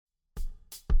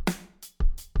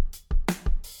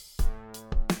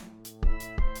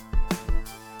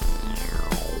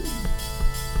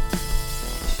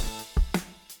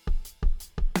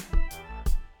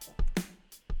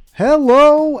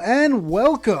Hello and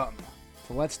welcome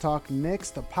to Let's Talk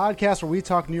Knicks, the podcast where we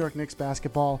talk New York Knicks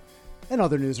basketball and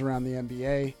other news around the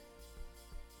NBA.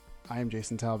 I am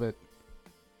Jason Talbot,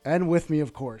 and with me,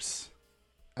 of course,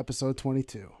 episode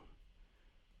 22,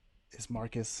 is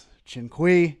Marcus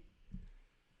Chinqui.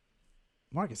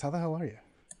 Marcus, how the hell are you?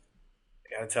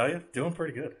 I gotta tell you, doing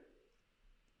pretty good.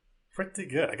 Pretty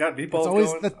good. I got meatballs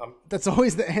going. That's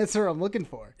always the answer I'm looking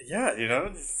for. Yeah,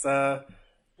 it's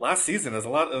last season. There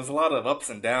was a lot of ups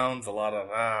and downs, a lot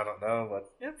of I don't know, but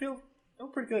yeah, feel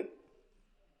pretty good.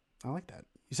 I like that.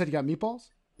 You said you got meatballs?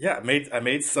 Yeah, I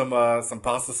made some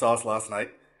pasta sauce last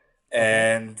night,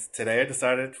 and today I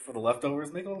decided for the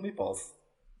leftovers make little meatballs.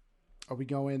 Are we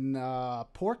going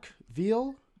pork,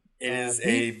 veal? It is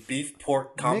a beef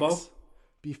pork combo. Mix?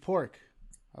 Beef pork.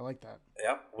 I like that.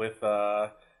 Yeah, with the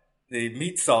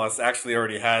meat sauce actually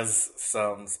already has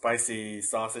some spicy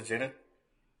sausage in it.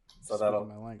 So that'll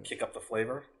kick up the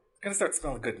flavor. It's going to start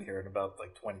smelling good in here in about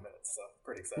 20 minutes. So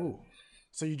pretty excited. Ooh.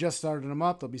 So you just started them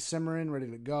up. They'll be simmering, ready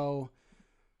to go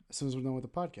as soon as we're done with the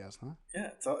podcast, huh? Yeah,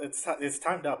 it's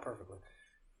timed out perfectly.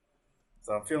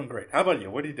 So I'm feeling great. How about you?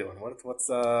 What are you doing? What's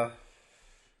how's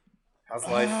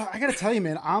life? I got to tell you,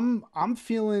 man, I'm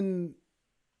feeling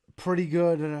pretty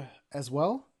good as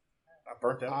well. I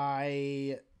burnt out.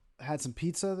 I had some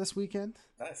pizza this weekend.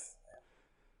 Nice.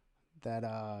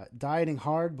 That dieting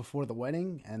hard before the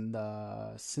wedding, and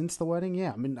since the wedding,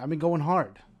 yeah, I've been going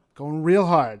hard, going real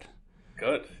hard.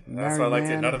 Good. That's what I like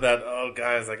to. None of that. Oh,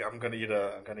 guys, I'm gonna eat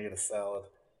a salad.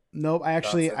 Nope. I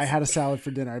had a salad for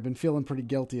dinner. I've been feeling pretty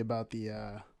guilty about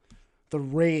the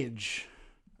rage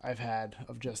I've had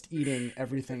of just eating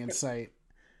everything in sight.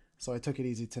 So I took it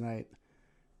easy tonight.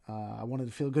 I wanted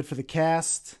to feel good for the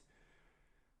cast.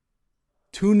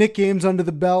 2 Knick games under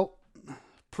the belt.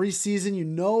 Preseason, you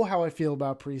know how I feel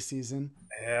about preseason.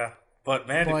 Yeah, but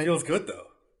it feels good though.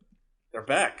 They're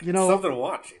back. It's something to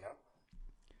watch.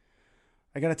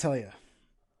 I gotta tell you,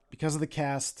 because of the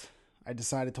cast, I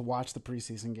decided to watch the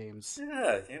preseason games.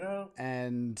 Yeah,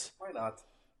 and why not?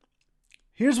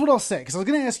 Here's what I'll say, because I was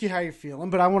gonna ask you how you're feeling,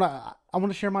 but I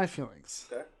wanna share my feelings.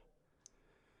 Okay.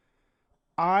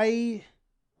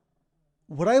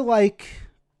 What I like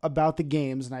about the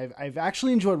games, and I've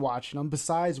actually enjoyed watching them,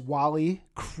 besides Wally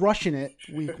crushing it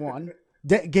week one,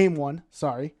 game one,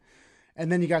 sorry.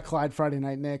 And then you got Clyde Friday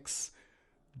Night Knicks,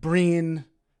 Breen.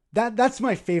 That's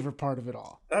my favorite part of it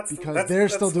all. Because they're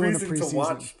still doing the preseason. To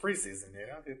watch preseason,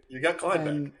 you got Clyde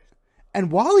back.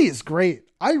 And Wally is great.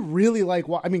 I really like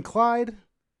Clyde,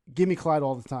 give me Clyde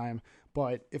all the time.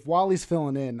 But if Wally's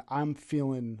filling in, I'm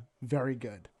feeling very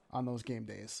good on those game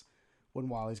days when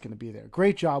Wally's going to be there.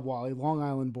 Great job, Wally. Long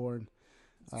Island born.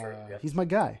 Yeah. He's my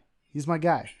guy.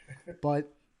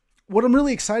 But what I'm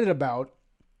really excited about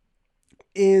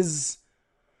is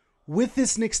with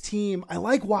this Knicks team, I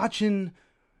like watching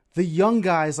the young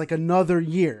guys like another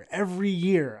year, every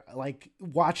year, like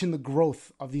watching the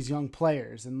growth of these young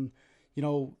players. And,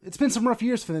 it's been some rough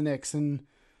years for the Knicks. And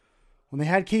when they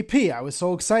had KP, I was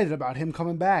so excited about him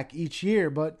coming back each year.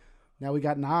 But now we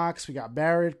got Knox, we got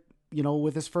Barrett,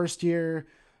 with his first year,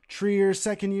 Trier,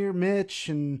 second year, Mitch,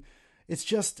 and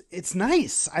it's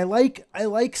nice. I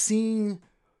like seeing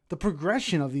the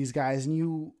progression of these guys, and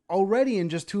you already in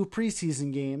just 2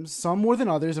 preseason games, some more than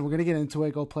others, and we're gonna get into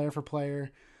it, go player for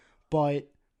player, but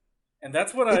and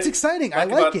that's what it's exciting. I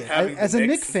like it. As a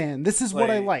Knicks fan, this is play. What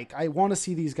I like. I want to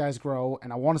see these guys grow,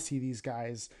 and I want to see these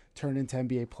guys turn into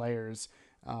NBA players,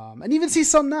 and even see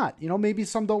some not. Maybe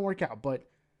some don't work out, but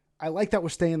I like that we're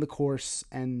staying the course,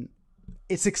 and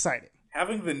it's exciting.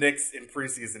 Having the Knicks in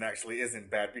preseason actually isn't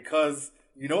bad because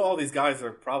all these guys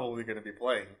are probably going to be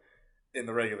playing in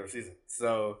the regular season.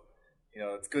 So,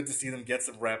 it's good to see them get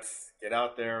some reps, get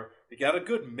out there. We got a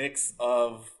good mix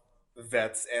of the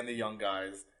vets and the young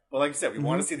guys. But like you said, we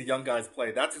want to see the young guys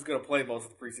play. That's who's going to play most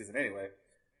of the preseason anyway.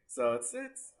 So it's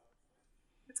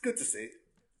good to see.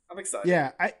 I'm excited.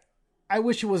 Yeah, I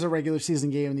wish it was a regular season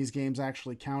game and these games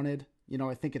actually counted.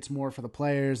 I think it's more for the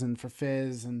players and for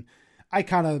Fizz, and I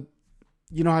kind of,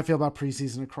 how I feel about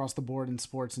preseason across the board in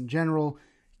sports in general.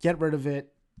 Get rid of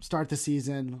it. Start the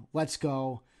season. Let's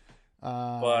go.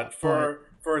 But for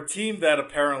a team that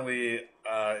apparently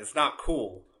is not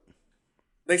cool,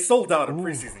 they sold out a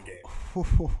preseason game.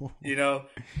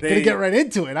 Gonna get right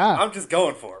into it, huh? I'm just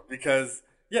going for it because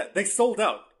they sold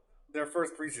out their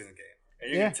first preseason game,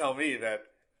 and you're gonna tell me that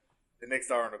the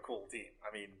Knicks aren't a cool team.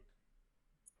 I mean,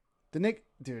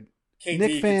 KD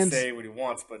Knick fans can say what he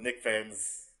wants, but Knick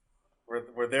fans,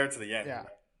 we're there to the end. Yeah.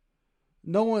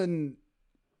 No one.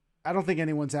 I don't think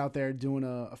anyone's out there doing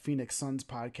a Phoenix Suns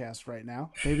podcast right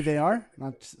now. Maybe they are.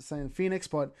 Not saying Phoenix,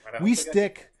 but we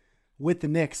stick with the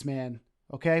Knicks, man.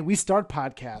 Okay, we start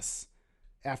podcasts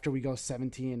after we go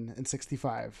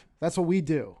 17-65. That's what we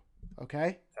do.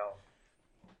 Okay, So,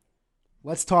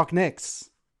 let's talk Knicks.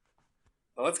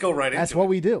 well, let's go right into it. That's what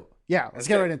we do. Yeah, let's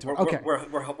get right into it. Okay, We're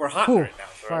hot Ooh, right now.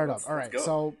 So fired up. let's All right, go.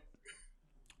 so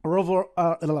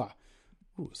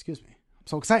excuse me. I'm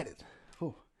so excited.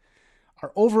 Ooh.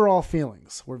 Our overall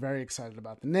feelings. We're very excited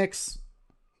about the Knicks.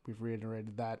 We've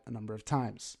reiterated that a number of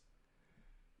times.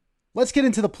 Let's get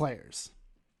into the players.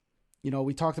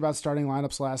 We talked about starting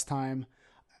lineups last time.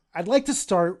 I'd like to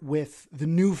start with the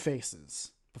new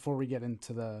faces before we get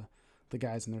into the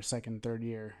guys in their second, third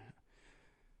year.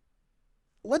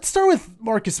 Let's start with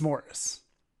Marcus Morris,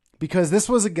 because this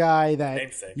was a guy that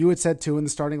Namesake. you had said too in the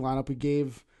starting lineup. We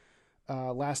gave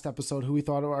last episode who we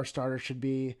thought our starter should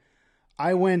be.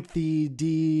 I went the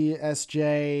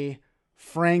DSJ,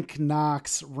 Frank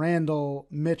Knox, Randall,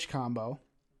 Mitch combo.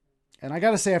 And I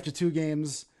got to say, after 2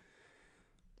 games,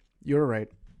 you're right.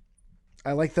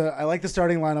 I like the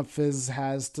starting lineup Fizz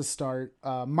has to start,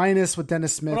 minus with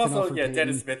Dennis Smith. But and also, Elfrid yeah, Payton.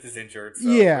 Dennis Smith is injured. So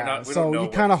Yeah, we so don't know you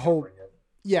what kinda he's gonna hope- bring in.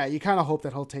 Yeah, you kind of hope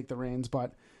that he'll take the reins.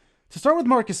 But to start with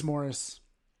Marcus Morris,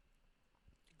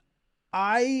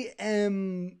 I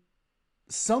am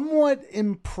somewhat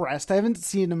impressed. I haven't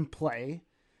seen him play.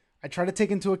 I try to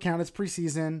take into account it's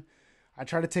preseason. I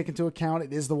try to take into account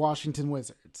it is the Washington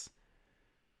Wizards.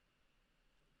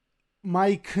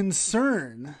 My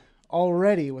concern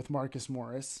already with Marcus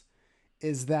Morris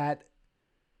is that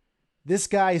this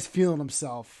guy is feeling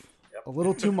himself a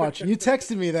little too much. And you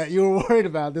texted me that you were worried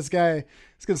about this guy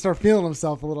is going to start feeling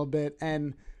himself a little bit.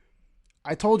 And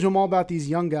I told you I'm all about these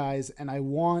young guys, and I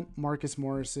want Marcus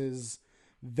Morris's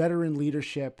veteran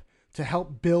leadership to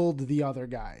help build the other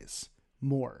guys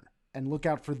more and look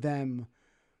out for them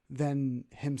than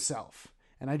himself.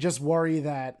 And I just worry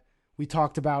that we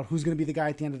talked about who's going to be the guy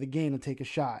at the end of the game to take a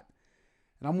shot.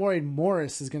 And I'm worried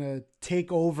Morris is going to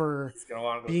take over He's gonna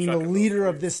wanna go being the chucking those leader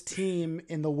of threes. this team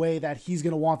in the way that he's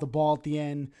going to want the ball at the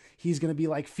end. He's going to be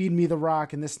like, feed me the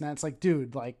rock and this and that. It's like,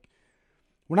 dude, like,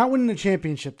 we're not winning a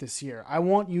championship this year. I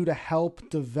want you to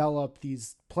help develop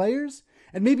these players,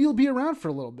 and maybe you'll be around for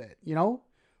a little bit,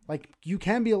 Like, you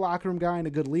can be a locker room guy and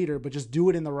a good leader, but just do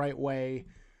it in the right way.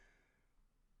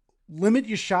 Limit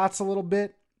your shots a little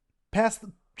bit. Pass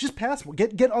more.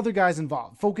 Get other guys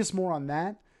involved. Focus more on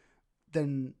that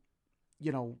than,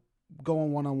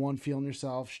 going one-on-one, feeling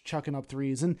yourself, chucking up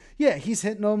threes. And yeah, he's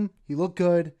hitting them. He looked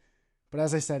good. But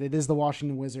as I said, it is the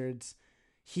Washington Wizards.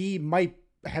 He might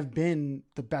have been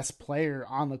the best player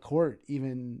on the court,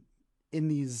 even in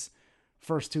these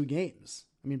first 2 games.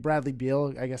 I mean, Bradley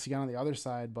Beal, I guess he got on the other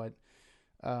side, but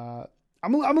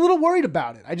I'm a little worried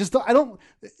about it. I don't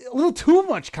a little too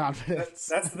much confidence.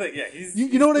 That's the thing. Yeah, he's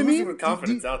You know what I oozing mean? with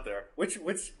confidence out there, which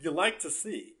you like to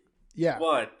see. Yeah.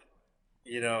 But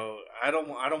I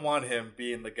don't want him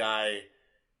being the guy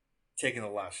taking the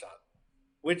last shot,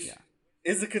 which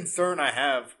is a concern I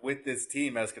have with this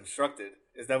team as constructed.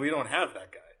 Is that we don't have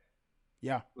that guy.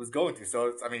 Yeah. Who's going to?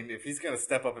 So if he's going to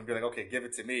step up and be like, okay, give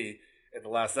it to me in the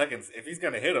last seconds. If he's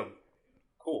going to hit him,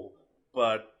 cool.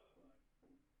 But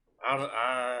I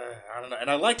don't know.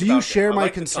 And I like. Do you about share him. I my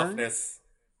like the concern? toughness.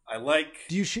 I like.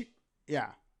 Do you Yeah.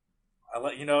 I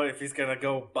like if he's gonna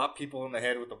go bop people in the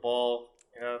head with the ball.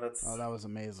 That's. Oh, that was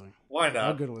amazing. Why not?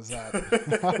 How good was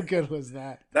that? How good was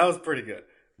that? That was pretty good.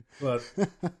 But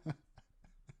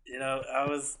I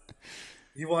was.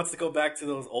 He wants to go back to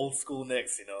those old school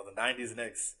Knicks. The '90s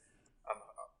Knicks. I'm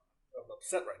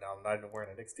upset right now. I'm not even wearing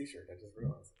a Knicks t-shirt. I just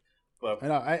realized. But I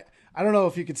know. I don't know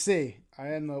if you could see. I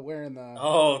am wearing the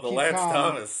the Keep Lance calm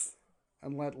Thomas.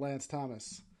 and let Lance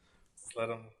Thomas. Just let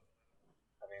him.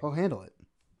 He'll handle it.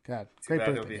 God, Too great bad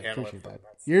he'll birthday. be I handling appreciate from that.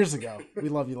 that. Years ago, we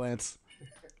love you, Lance.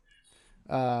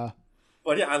 But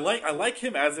yeah, I like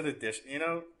him as an addition.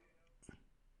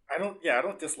 I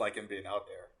don't dislike him being out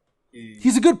there.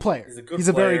 He's a good player. He's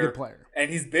a very good player.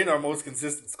 And he's been our most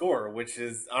consistent scorer, which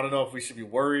is, I don't know if we should be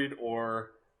worried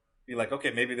or be like,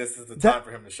 okay, maybe this is the time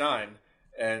for him to shine.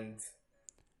 And,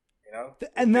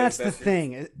 And that's the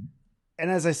thing.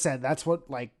 And as I said, that's what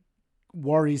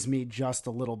worries me just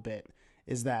a little bit,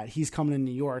 is that he's coming to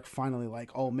New York finally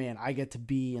like, oh man, I get to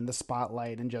be in the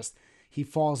spotlight, and just he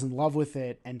falls in love with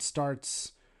it and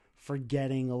starts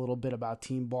forgetting a little bit about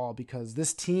team ball, because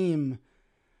this team,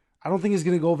 I don't think is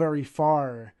going to go very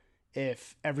far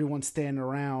if everyone's standing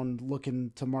around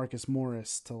looking to Marcus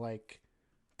Morris to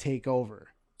take over.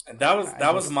 And that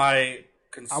was my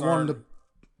concern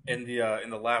in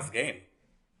the last game.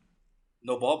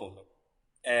 No ball movement.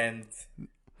 And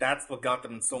that's what got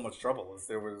them in so much trouble, is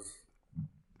there was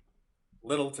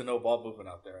little to no ball movement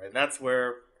out there. And that's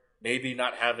where maybe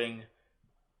not having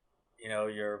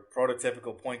your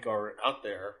prototypical point guard out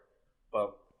there,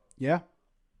 but Yeah.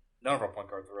 none of our point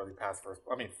guards really pass first.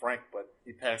 I mean, Frank, but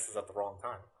he passes at the wrong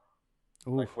time.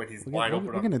 Ooh. Like when he's wide open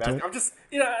We'll on get the into basket. it. I'm just,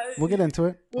 We'll get into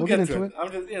it. we'll get into it.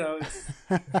 I'm just,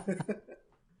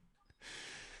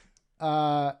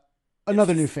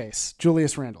 Another new face,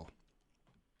 Julius Randle.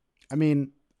 I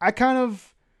mean, again,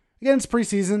 it's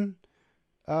preseason.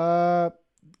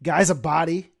 Guy's a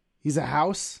body. He's a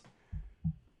house.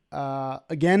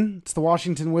 Again, it's the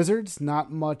Washington Wizards.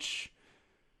 Not much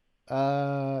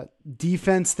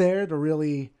defense there to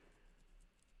really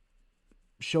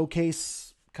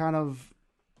showcase kind of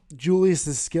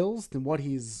Julius's skills and what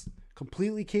he's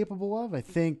completely capable of. I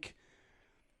think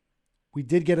we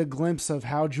did get a glimpse of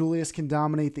how Julius can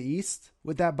dominate the East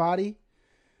with that body.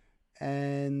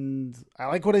 And I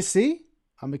like what I see.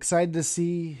 I'm excited to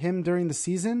see him during the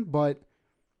season, but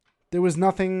there was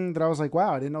nothing that I was like,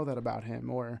 wow, I didn't know that about him,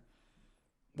 or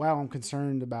wow, I'm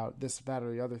concerned about this, that,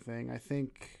 or the other thing. I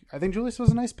think Julius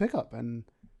was a nice pickup, and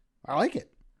I like it.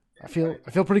 I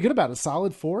feel pretty good about it.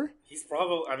 Solid 4. He's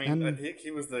probably, I think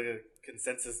he was the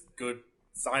consensus good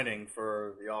signing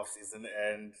for the offseason,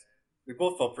 and we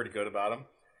both felt pretty good about him.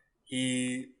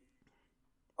 He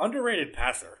underrated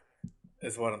passer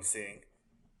is what I'm seeing.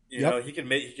 You know,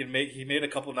 he made a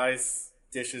couple nice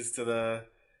dishes to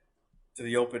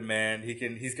the open man.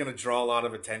 He's going to draw a lot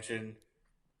of attention.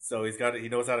 So he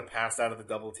knows how to pass out of the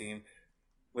double team,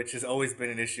 which has always been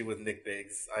an issue with Nick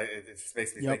Biggs. It just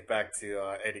makes me think back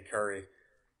to Eddie Curry.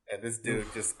 And this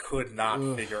dude just could not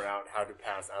figure out how to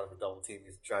pass out of the double team.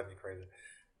 He's driving me crazy.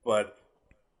 But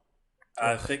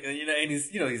I think, and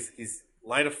he's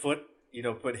light of foot,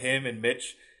 put him and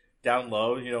Mitch down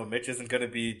low. Mitch isn't going to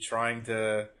be trying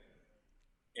to,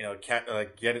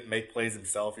 make plays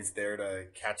himself. He's there to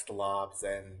catch the lobs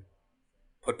and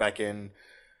put back in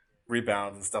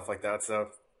rebounds and stuff like that.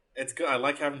 So it's good. I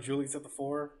like having Julius at the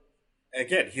 4.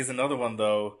 Again, he's another one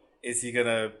though. Is there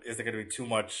gonna be too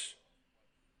much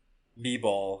knee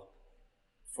ball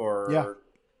for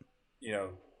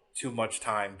too much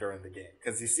time during the game?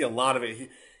 Because you see a lot of it.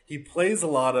 He plays a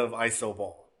lot of iso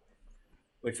ball,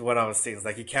 which is what I was seeing. Is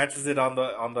like he catches it on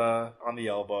the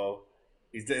elbow.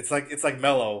 It's like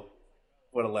Melo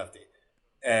with a lefty,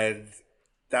 and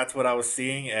that's what I was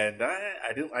seeing, and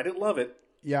I didn't love it.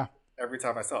 Yeah. Every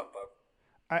time I saw it,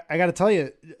 but I got to tell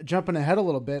you, jumping ahead a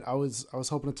little bit, I was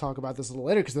hoping to talk about this a little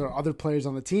later because there are other players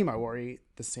on the team. I worry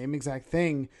the same exact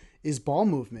thing is ball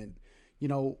movement.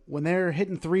 When they're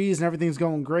hitting threes and everything's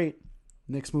going great,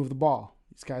 Knicks move the ball.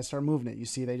 These guys start moving it. You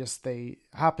see, they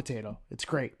hot potato. It's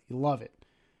great. You love it.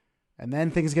 And then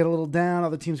things get a little down.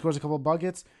 Other team scores a couple of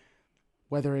buckets.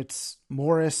 Whether it's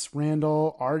Morris,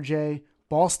 Randall, RJ,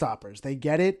 ball stoppers. They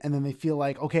get it, and then they feel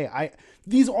like, okay,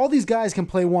 all these guys can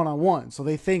play one-on-one, so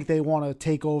they think they want to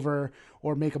take over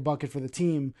or make a bucket for the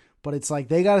team, but it's like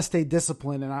they got to stay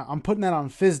disciplined, and I'm putting that on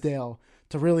Fizdale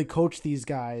to really coach these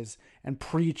guys and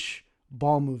preach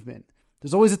ball movement.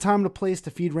 There's always a time and a place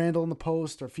to feed Randall in the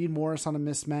post or feed Morris on a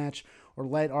mismatch or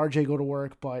let RJ go to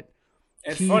work, but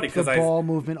it's keep funny the ball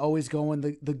movement always going.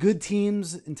 The good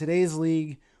teams in today's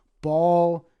league,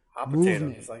 ball hot movement.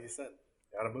 Potato, just like you said.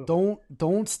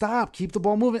 Don't stop. Keep the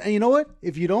ball moving. And you know what?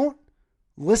 If you don't,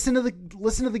 listen to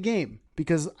the game,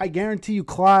 because I guarantee you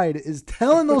Clyde is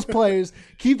telling those players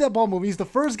keep that ball moving. He's the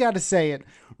first guy to say it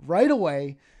right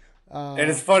away. And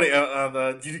it's funny.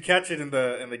 Did you catch it in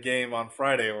the game on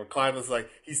Friday where Clyde was like,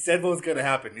 he said what was going to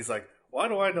happen. He's like, why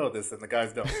do I know this and the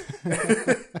guys don't?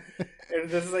 And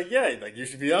it's just like, yeah, like you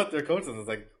should be out there coaching. It's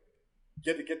like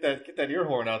get that ear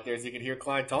horn out there so you can hear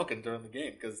Clyde talking during the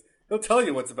game, because he'll tell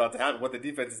you what's about to happen, what the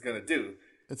defense is going to do.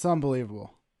 It's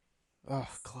unbelievable. Oh,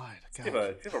 Clyde. Give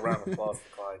a round of applause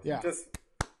for Clyde. Yeah. Just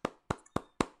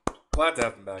glad to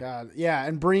have him back. God. Yeah,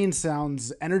 and Breen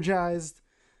sounds energized.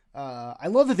 I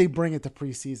love that they bring it to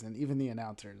preseason. Even the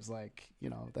announcers,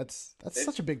 that's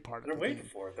such a big part of it. They're waiting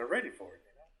for it. They're ready for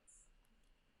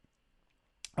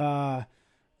it.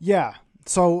 Yeah.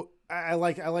 So I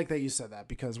like that you said that,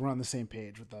 because we're on the same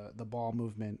page with the ball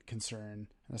movement concern,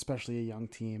 and especially a young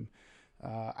team.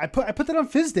 I put that on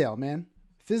Fizdale, man.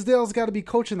 Fizdale's got to be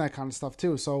coaching that kind of stuff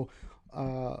too. So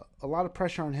a lot of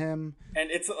pressure on him. And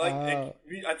it's like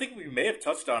I think we may have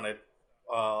touched on it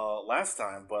last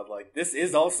time, but this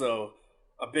is also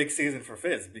a big season for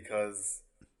Fizz, because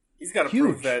he's got to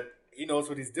prove that he knows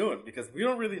what he's doing, because we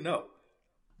don't really know.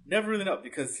 Never really know,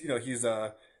 because he's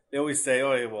they always say,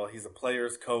 oh, well, he's a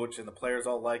player's coach and the players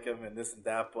all like him and this and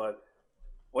that, but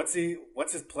what's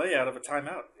his play out of a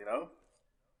timeout,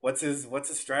 What's his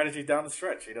strategy down the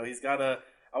stretch? He's got I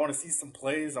want to see some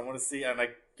plays. I want to see, and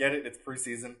I get it, it's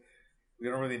preseason. We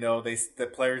don't really know. The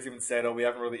players even said, "Oh, we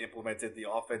haven't really implemented the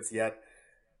offense yet,"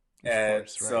 Of and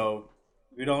course, right. so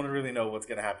we don't really know what's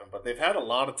going to happen. But they've had a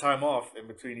lot of time off in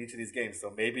between each of these games,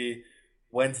 so maybe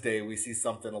Wednesday we see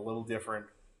something a little different.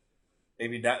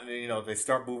 Maybe that they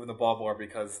start moving the ball more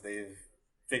because they've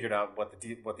figured out what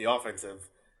the offensive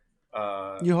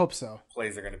You hope so.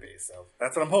 plays are going to be. So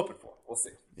that's what I'm hoping for. We'll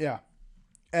see. Yeah.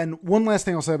 And one last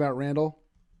thing I'll say about Randall.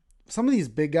 Some of these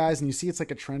big guys, and you see it's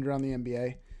like a trend around the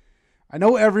NBA. I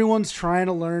know everyone's trying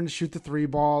to learn to shoot the three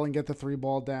ball and get the three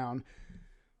ball down.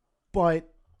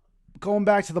 But going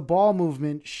back to the ball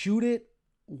movement, shoot it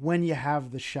when you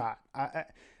have the shot.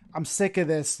 I'm sick of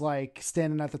this, like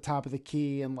standing at the top of the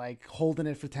key and like holding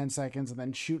it for 10 seconds and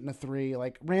then shooting a three.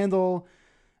 Like Randall,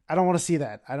 I don't want to see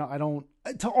that. I don't,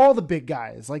 to all the big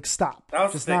guys, like stop,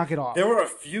 just knock it off. There were a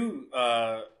few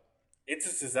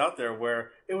instances out there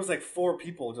where it was like 4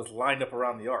 people just lined up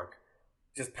around the arc,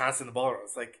 just passing the ball.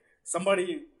 It's like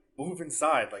somebody move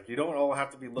inside. Like you don't all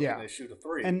have to be looking to shoot a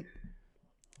three. And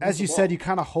as you said, you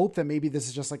kind of hope that maybe this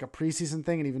is just like a preseason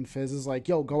thing. And even Fizz is like,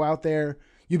 yo, go out there.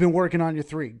 You've been working on your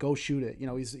three. Go shoot it.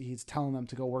 He's telling them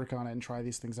to go work on it and try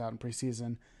these things out in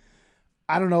preseason.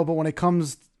 I don't know, but when it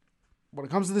comes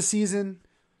to the season,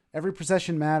 every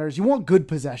possession matters. You want good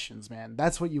possessions, man.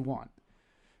 That's what you want.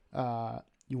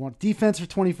 You want defense for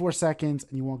 24 seconds,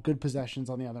 and you want good possessions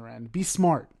on the other end. Be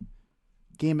smart.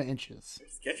 Game of inches.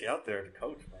 Just get you out there to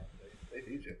coach, man. They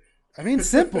need you. I mean, it's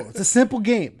simple. It's a simple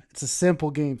game. It's a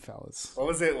simple game, fellas. What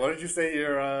was it? What did you say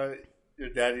your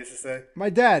dad used to say? My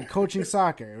dad, coaching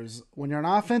soccer, it was when you're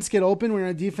on offense, get open. When you're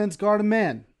on defense, guard a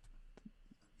man.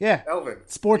 Yeah. Elvin.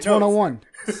 Sports 101.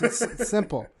 It's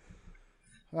simple.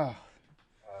 Oh.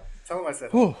 Tell him I said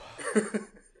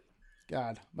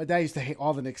God, my dad used to hate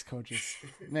all the Knicks coaches.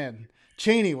 Man,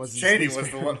 Chaney was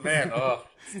the one. Man,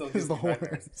 still he's the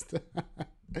worst.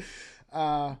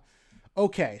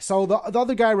 Okay, so the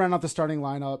other guy ran out the starting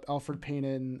lineup, Elfrid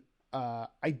Payton.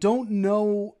 I don't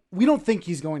know. We don't think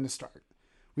he's going to start.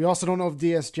 We also don't know if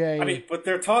DSJ. I mean, but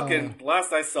they're talking.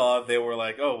 Last I saw, they were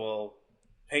like, "Oh well,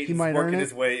 Payton's working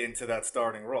his way into that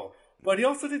starting role." But he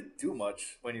also didn't do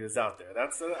much when he was out there.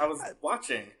 That's I was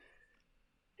watching.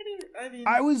 I mean,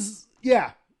 I was,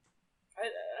 yeah.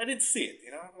 I didn't see it.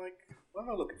 I'm like, what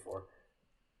am I looking for?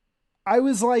 I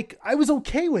was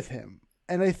okay with him,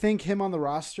 and I think him on the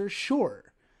roster,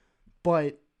 sure,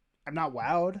 but I'm not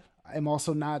wowed. I'm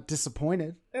also not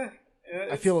disappointed. Yeah,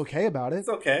 I feel okay about it. It's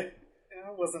okay.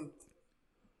 It wasn't.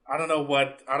 I don't know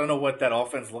what that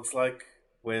offense looks like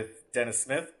with Dennis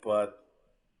Smith, but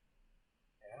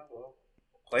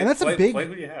play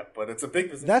who you have. But it's a big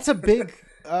position. That's a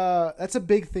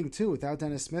big thing too. Without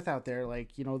Dennis Smith out there,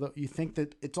 like you think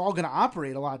that it's all going to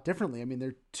operate a lot differently. I mean,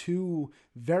 they're two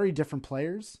very different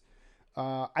players.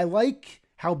 I like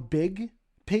how big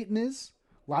Peyton is.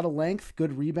 A lot of length,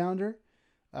 good rebounder.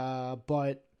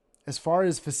 But as far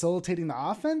as facilitating the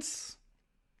offense,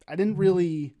 I didn't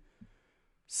really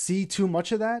see too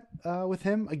much of that with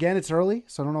him. Again, it's early,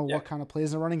 so I don't know what kind of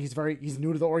plays they're running. He's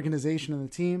new to the organization and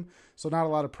the team, so not a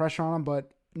lot of pressure on him,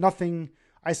 but nothing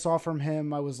I saw from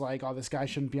him, I was like, oh, this guy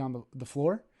shouldn't be on the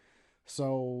floor.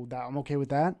 So I'm okay with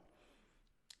that.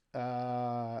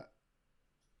 I'll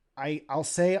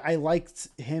say I liked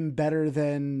him better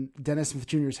than Dennis Smith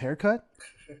Jr.'s haircut.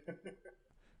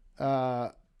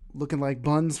 Looking like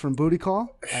Buns from Booty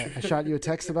Call. I shot you a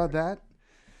text about that.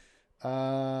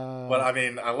 But I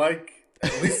mean, I like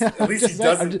at least he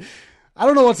doesn't. I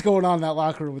don't know what's going on in that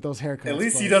locker room with those haircuts. At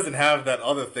least he doesn't have that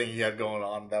other thing he had going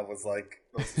on that was like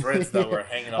those threads that were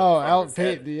hanging up. Al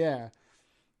Payton, yeah.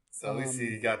 So at least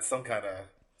he got some kind of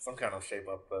shape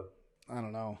up. But I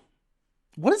don't know.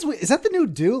 What is that the new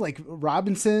do? Like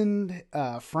Robinson,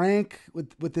 Frank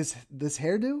with this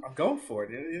hairdo? I'm going for it.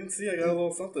 You didn't see? I got a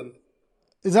little something.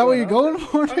 Is that what you're going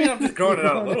for? I mean, I'm just growing it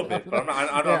out a little bit, but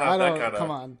I don't have that kind of. Come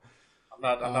on.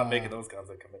 I'm not making those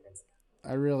kinds of commitments.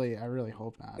 I really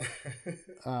hope not.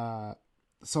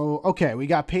 So okay, we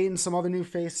got Peyton, some other new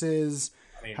faces.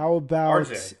 I mean, how about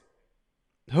RJ?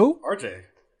 Who? RJ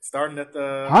starting at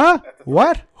the. Huh? At the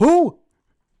what? Who?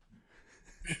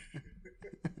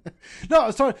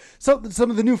 No, sorry. So some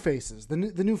of the new faces, the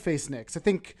new face Knicks. I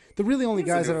think the really only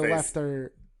guys that are left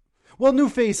are, well, new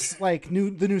face like the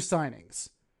new signings.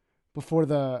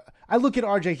 Before I look at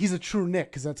RJ, he's a true Knick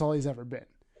because that's all he's ever been.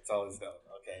 That's all he's done.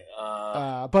 Okay.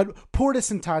 But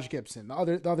Portis and Taj Gibson,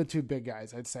 the other two big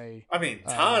guys, I'd say. I mean,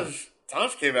 Taj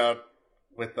came out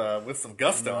with some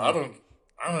gusto. I don't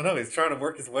know. He's trying to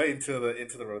work his way into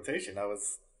the rotation.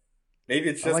 Maybe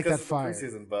it's just because it's the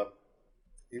preseason, but.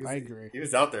 I agree. He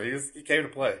was out there. He came to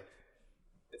play.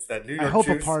 It's that New York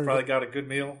juice. Probably got a good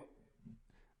meal.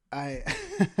 I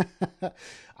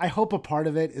I hope a part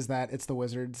of it is that it's the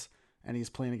Wizards and he's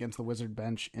playing against the Wizard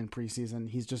bench in preseason.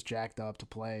 He's just jacked up to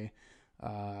play.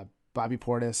 Bobby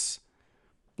Portis,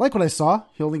 like what I saw,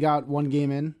 he only got one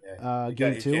game in,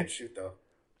 game he two, can't shoot though.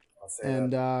 I'll say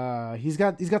and that. he's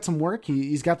got some work.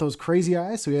 He's got those crazy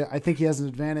eyes, so I think he has an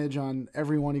advantage on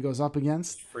everyone he goes up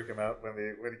against. Just freak him out when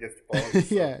he gets the ball.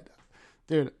 Yeah,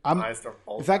 dude, Eyes start if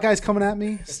bulging that out. guy's coming at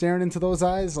me, staring into those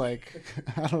eyes, like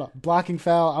I don't know, blocking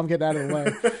foul, I'm getting out of the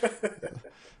way.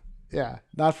 Yeah,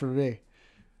 not for me.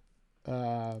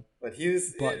 But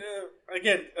he's But-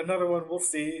 again another one. We'll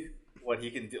see what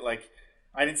he can do. Like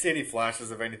I didn't see any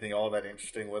flashes of anything all that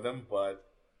interesting with him, but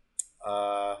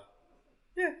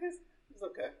yeah, he's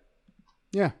okay.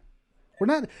 Yeah, we're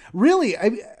not really.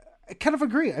 I kind of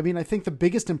agree. I mean, I think the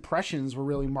biggest impressions were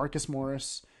really Marcus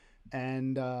Morris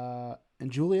and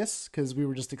Julius because we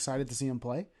were just excited to see him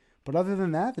play. But other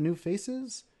than that, the new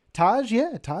faces, Taj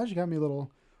got me a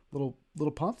little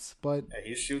pumps. But Yeah,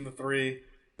 he's shooting the three,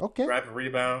 okay, grabbing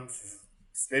rebounds,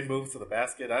 spin moves to the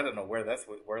basket. I don't know where this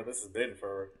has been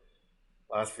for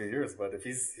the last few years, but if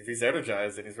he's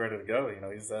energized and he's ready to go,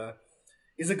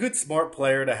 he's a good smart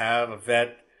player to have. A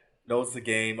vet, knows the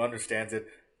game, understands it.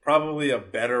 Probably a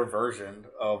better version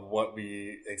of what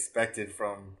we expected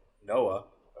from Noah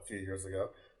a few years ago,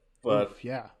 but oof,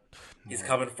 yeah, he's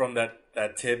coming from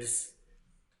that Tibbs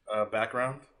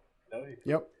background.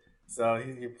 yep. So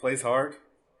he plays hard.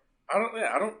 I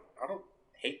don't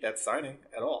hate that signing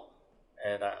at all,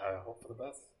 and I hope for the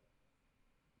best.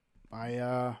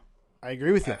 I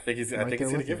agree with you. I think he's I'm right there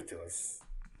gonna with give you. it to us.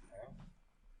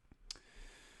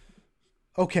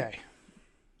 Okay.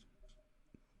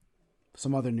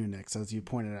 Some other new Knicks, as you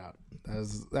pointed out.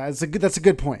 That's a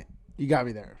good point. You got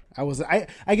me there.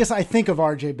 I guess I think of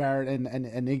RJ Barrett and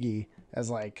Iggy as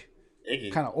like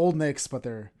Iggy, kind of old Knicks, but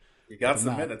they're you got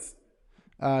some not. minutes.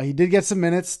 He did get some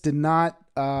minutes. Did not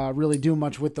really do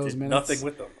much with those Did minutes. nothing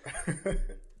with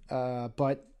them.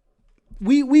 But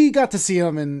we got to see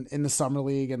him in the summer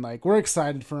league, and like we're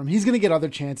excited for him. He's gonna get other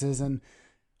chances, and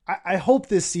I hope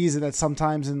this season that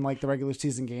sometimes in like the regular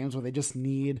season games where they're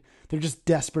just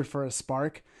desperate for a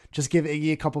spark, just give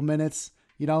Iggy a couple minutes,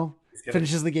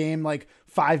 finishes the game like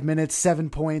 5 minutes, 7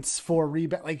 points, 4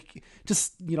 rebounds, like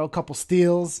just a couple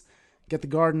steals, get the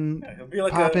Garden He'll be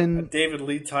like a popping. David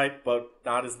Lee type, but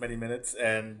not as many minutes,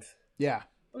 and Yeah,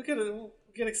 we'll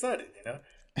get excited,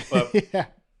 But yeah.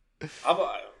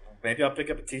 maybe I'll pick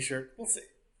up a T-shirt. We'll see.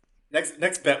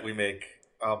 Next bet we make,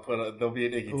 there'll be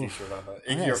an Iggy T-shirt on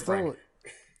the Iggy or Frank.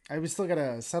 We still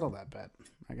gotta settle that bet.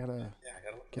 I gotta Yeah, I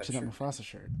gotta look at get you that that shirt. Mufasa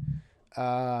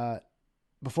shirt.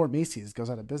 Before Macy's goes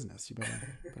out of business, you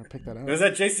better pick that It up. was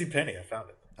at J.C. Penney. I found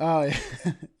it. Oh,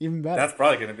 yeah. Even better. That's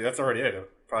probably gonna be. That's already out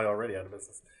of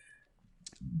business.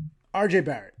 RJ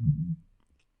Barrett.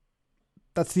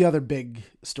 That's the other big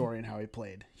story in how he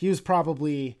played. He was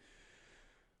probably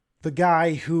the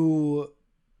guy who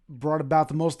brought about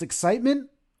the most excitement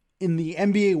in the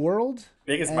NBA world.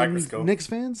 Biggest and microscope. Knicks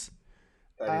fans.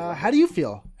 That is How do you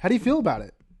feel? How do you feel about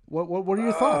it? What are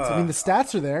your thoughts? I mean, the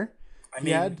stats are there. He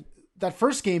mean- had that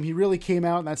first game. He really came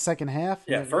out in that second half.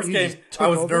 Yeah, first He game just took I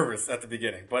was over. nervous at the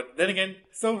beginning, but then again,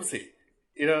 so was he.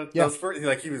 Yeah. Those first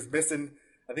he was missing.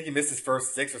 I think he missed his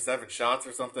first 6 or 7 shots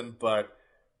or something. But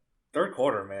third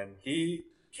quarter, man, he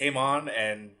came on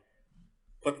and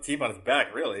put the team on his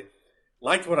back. Really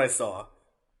liked what I saw.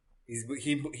 He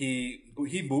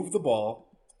moved the ball.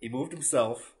 He moved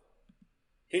himself,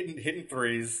 hitting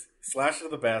threes, slashing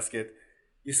to the basket.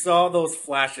 You saw those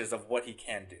flashes of what he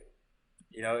can do.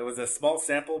 It was a small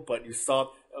sample, but you saw.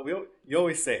 You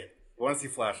always say it. You want to see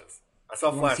flashes. I saw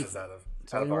wanna flashes see- out of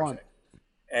all you RJ. want.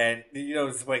 And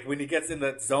it's like when he gets in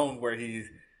that zone where he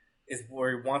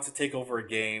wants to take over a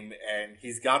game, and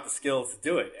he's got the skills to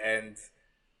do it. And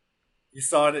you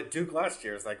saw it at Duke last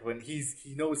year. It's like when he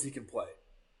knows he can play,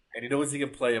 and he knows he can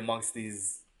play amongst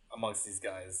these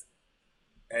guys,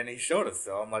 and he showed us.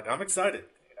 So I'm excited.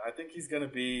 I think he's gonna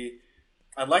be.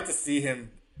 I'd like to see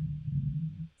him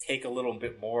take a little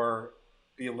bit more,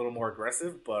 be a little more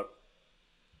aggressive, but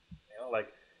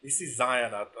you see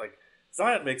Zion out. Like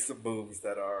Zion makes some moves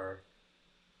that are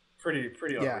pretty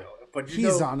unreal. Yeah. But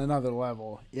He's on another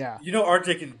level. Yeah.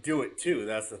 RJ can do it too.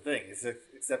 That's the thing.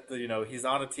 Except that he's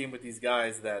on a team with these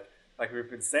guys that, like we've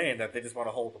been saying, that they just want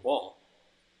to hold the ball,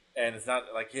 and it's not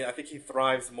like I think he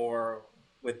thrives more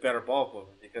with better ball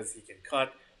movement because he can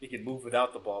cut, he can move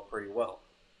without the ball pretty well,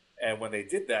 and when they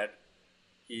did that,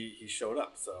 he showed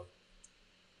up. So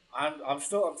I'm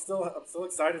still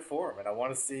excited for him, and I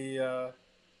want to see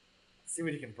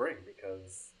what he can bring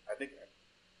because I think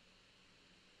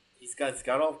he's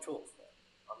got all the tools. Man.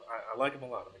 I like him a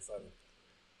lot. I'm excited.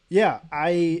 Yeah,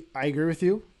 I agree with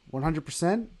you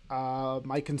 100%.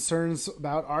 My concerns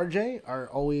about RJ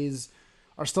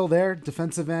are still there.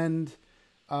 Defensive end,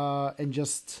 and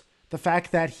just the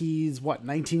fact that he's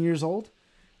 19 years old.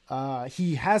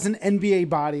 He has an NBA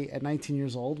body at 19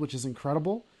 years old, which is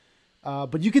incredible.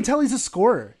 But you can tell he's a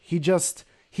scorer.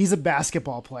 He's a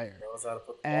basketball player, Knows how to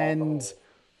put the ball in the and hole.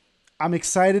 I'm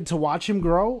excited to watch him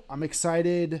grow. I'm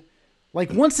excited,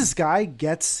 like once this guy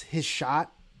gets his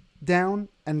shot down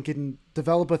and can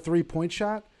develop a 3-point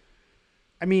shot.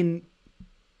 I mean,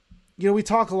 we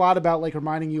talk a lot about like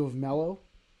reminding you of Melo,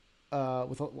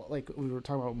 with like we were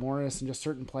talking about Morris and just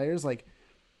certain players, like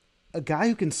a guy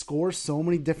who can score so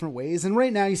many different ways. And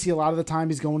right now you see a lot of the time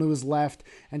he's going to his left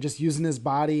and just using his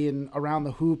body and around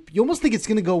the hoop. You almost think it's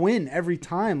going to go in every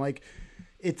time. Like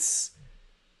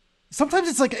sometimes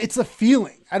it's like, it's a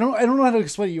feeling. I don't know how to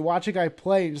explain it. You watch a guy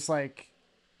play and just like,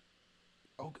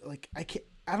 oh, like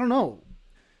I don't know.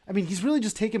 I mean, he's really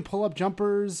just taking pull-up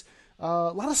jumpers,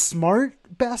 a lot of smart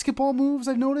basketball moves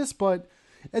I've noticed, but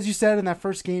as you said in that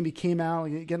first game, he came out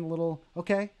getting a little,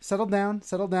 okay, settle down,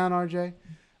 RJ.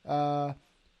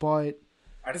 But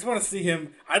I just want to see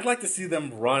him. I'd like to see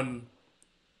them run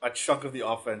a chunk of the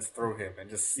offense through him and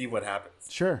just see what happens.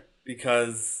 sure.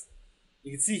 Because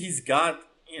you can see he's got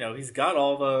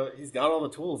all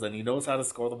the tools and he knows how to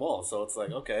score the ball. So it's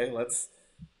like, okay, let's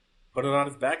put it on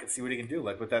his back and see what he can do.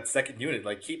 Like with that second unit,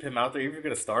 like keep him out there. Even if you're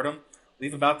going to start him,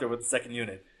 leave him out there with the second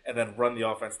unit and then run the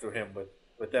offense through him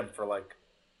with them for like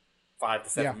 5 to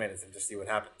 7 minutes and just see what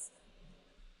happens.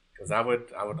 Because I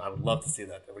would love to see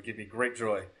that. That would give me great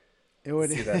joy. It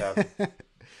would to see that happen.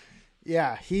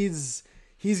 Yeah, he's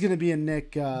going to be a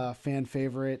Nick fan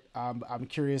favorite. I'm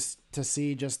curious to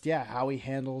see just how he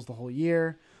handles the whole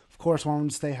year. Of course, want him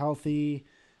to stay healthy.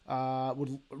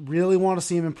 Would really want to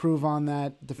see him improve on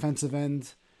that defensive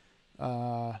end.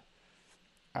 I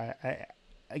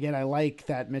like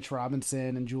that Mitch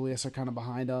Robinson and Julius are kind of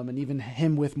behind him, and even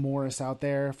him with Morris out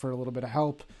there for a little bit of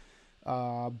help.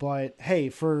 But hey,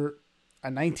 for a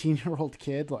 19-year-old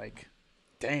kid, like,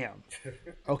 damn.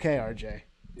 Okay, RJ.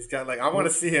 He's got like I want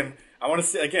to see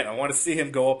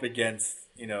him go up against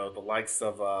the likes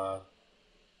of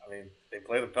they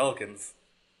play the Pelicans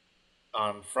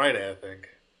on Friday, I think.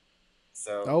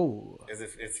 So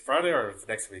it's Friday or it's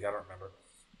next week? I don't remember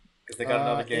because they got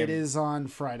another game. It is on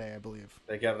Friday, I believe.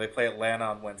 They play Atlanta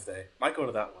on Wednesday. Might go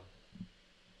to that one.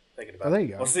 Thinking about there it. You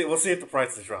go. We'll see if the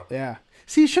prices drop. Yeah.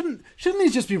 See, shouldn't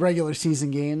these just be regular season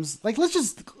games? Like, let's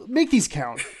just make these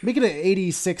count. Make it an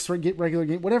 86 regular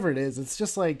game, whatever it is. It's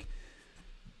just like,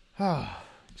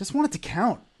 just want it to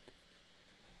count.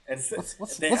 And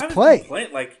let's haven't play.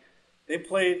 Played, like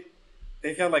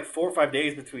they've had like 4 or 5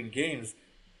 days between games.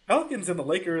 Pelicans and the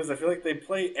Lakers, I feel like they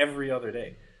play every other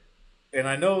day. And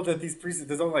I know that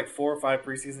there's only like 4 or 5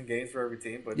 preseason games for every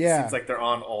team, but it seems like they're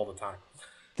on all the time.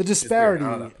 The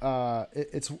disparity,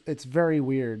 it's very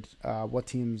weird what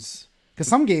teams, because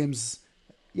some games,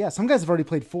 some guys have already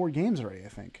played 4 games already, I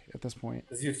think, at this point.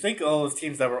 Because you think all those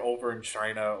teams that were over in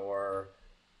China or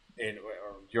in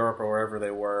Europe or wherever they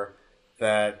were,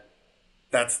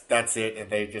 that's it, and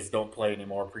they just don't play any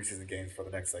more preseason games for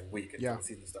the next week until the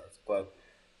season starts. But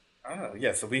I don't know.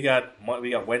 Yeah, so we got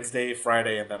Wednesday,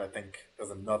 Friday, and then I think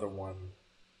there's another one.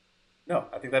 No,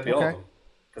 I think that'd be all of them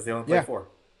because they only play 4.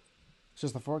 It's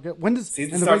just the 4. When does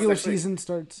season and the regular season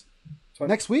starts?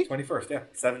 Next week? 21st,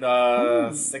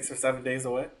 yeah. 6 or 7 days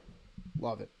away.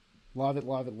 Love it.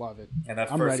 And that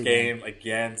first game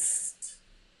against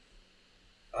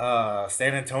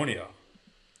San Antonio,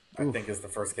 I think is the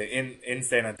first game in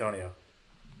San Antonio.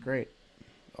 Great.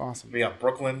 Awesome. We got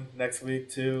Brooklyn next week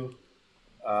too,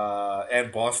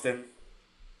 and Boston.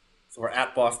 So we're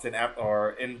at Boston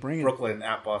Brooklyn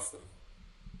at Boston.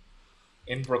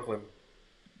 In Brooklyn.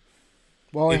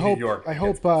 Well, I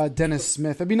hope Dennis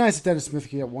Smith. It'd be nice if Dennis Smith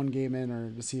could get one game in,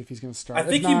 or to see if he's going to start. I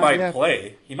think he might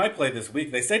play. He might play this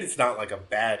week. They said it's not like a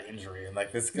bad injury, and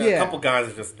like this, a couple guys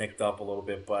are just nicked up a little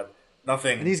bit, but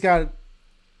nothing. And he's got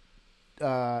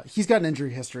an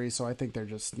injury history, so I think they're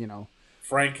just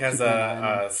Frank has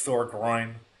a sore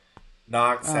groin.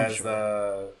 Knox has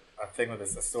a thing with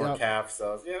a sore calf.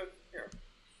 So yeah.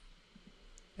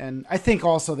 And I think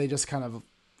also they just kind of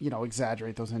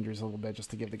exaggerate those injuries a little bit just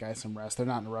to give the guys some rest. They're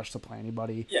not in a rush to play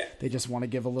anybody. Yeah. They just want to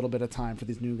give a little bit of time for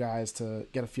these new guys to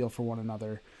get a feel for one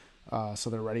another,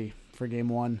 so they're ready for game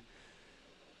 1.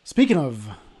 Speaking of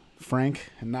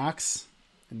Frank and Knox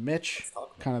and Mitch,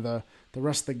 kind of the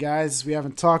rest of the guys we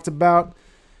haven't talked about,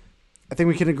 I think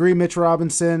we can agree Mitch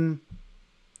Robinson,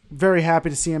 very happy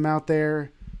to see him out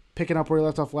there, picking up where he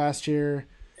left off last year.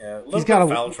 Yeah, a little He's bit of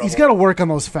got foul to trouble. he's got to work on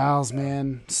those fouls,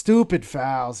 man. Stupid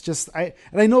fouls. I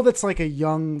know that's like a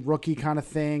young rookie kind of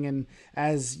thing, and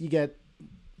as you get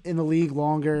in the league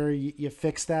longer, you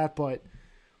fix that. But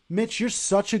Mitch, you're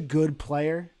such a good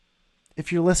player.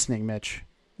 If you're listening, Mitch,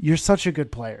 you're such a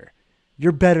good player.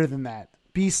 You're better than that.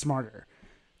 Be smarter.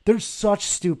 There's such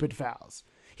stupid fouls.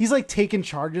 He's like taking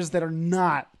charges that are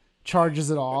not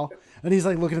charges at all, and he's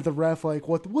like looking at the ref like,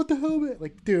 what the hell, man?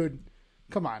 Like, dude,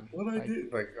 come on. What I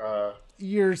did,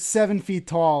 You're 7 feet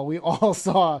tall. We all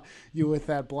saw you with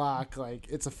that block. Like,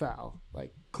 it's a foul.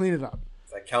 Like, clean it up.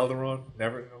 it's like Calderon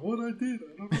never. What I did,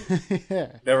 I don't know.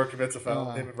 Yeah. Never commits a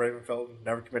foul. Him and Raven Felton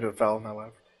never committed a foul in my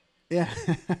life. Yeah.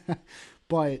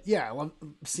 But, yeah, I love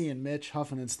seeing Mitch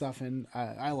huffing and stuffing.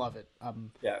 I love it.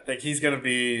 Yeah, I think he's gonna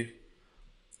be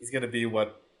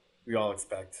what we all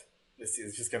expect. This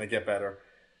is just gonna get better,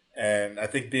 and I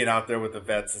think being out there with the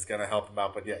vets is gonna help him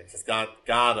out. But yeah, you just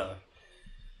gotta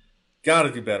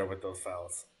do better with those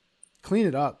fouls. Clean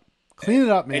it up. Clean it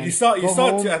up, man. And you saw Go it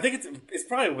home. too. I think it's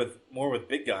probably more with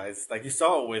big guys. Like you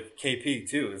saw it with KP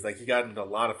too. It's like he got into a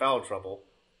lot of foul trouble.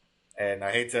 And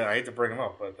I hate to bring him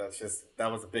up, but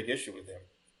that was a big issue with him.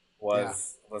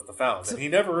 Was the fouls. And he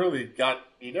never really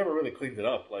cleaned it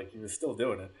up. Like he was still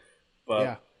doing it. But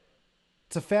yeah.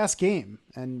 It's a fast game,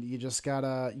 and you just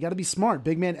gotta be smart.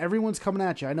 Big man, everyone's coming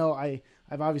at you. I know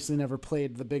I've obviously never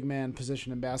played the big man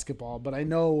position in basketball, but I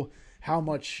know how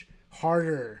much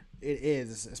harder it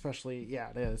is, especially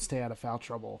to stay out of foul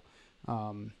trouble.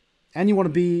 And you want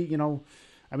to be,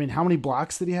 I mean, how many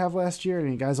blocks did he have last year? I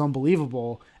mean, guy's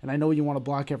unbelievable. And I know you want to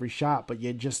block every shot, but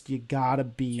you gotta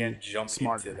be can't jump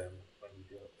smarter. into them when you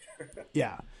do it.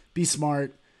 Yeah, be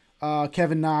smart.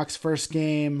 Kevin Knox, first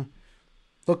game,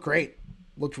 looked great.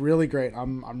 Looked really great.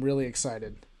 I'm really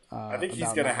excited. I think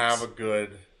he's going to have a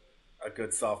good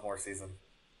sophomore season.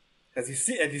 Because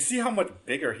you see how much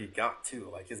bigger he got too.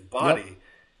 Like his body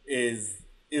is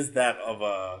that of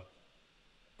a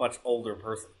much older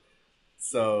person.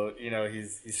 So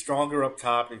he's stronger up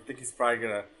top. I think he's probably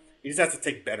he just has to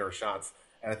take better shots.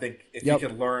 And I think if he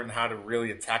can learn how to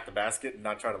really attack the basket and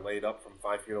not try to lay it up from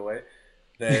 5 feet away,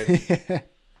 then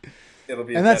it'll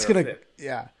be. And that's fit.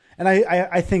 Yeah. And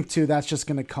I think too that's just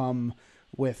gonna come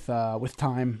with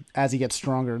time as he gets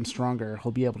stronger and stronger.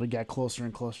 He'll be able to get closer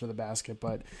and closer to the basket.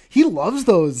 But he loves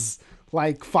those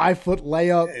like 5-foot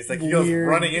layup. Yeah, it's like he goes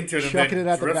running into it and then it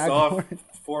at drifts the off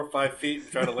 4 or 5 feet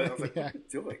and try to lay it. I was like, what are you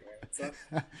doing,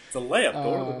 man? It's a layup.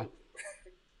 Go to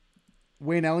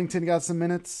Wayne Ellington got some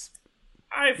minutes.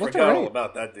 I forgot all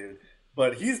about that dude.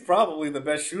 But he's probably the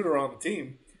best shooter on the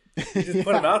team. You just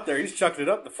put him out there. He's chucking it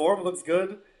up. The form looks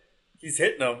good. He's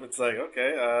hitting them. It's like,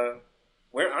 okay,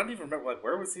 where I don't even remember. Like,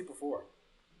 where was he before?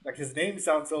 Like, his name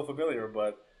sounds so familiar,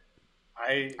 but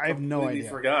I have no idea.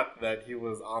 Forgot that he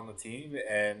was on the team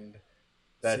and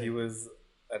that he was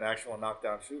an actual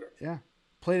knockdown shooter. Yeah,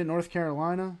 played at North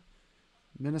Carolina,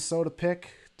 Minnesota pick,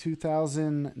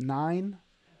 2009.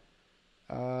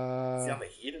 Is he on the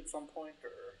Heat at some point,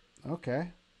 or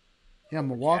okay? Yeah,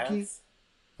 Milwaukee. Cavs?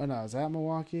 Oh no, is that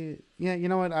Milwaukee? Yeah, you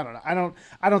know what? I don't know.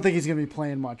 I don't think he's gonna be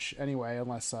playing much anyway,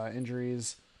 unless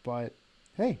injuries. But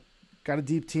hey, got a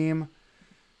deep team.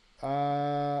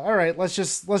 All right, let's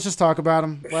just talk about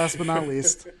him. Last but not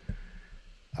least,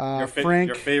 Frank,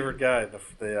 your favorite guy,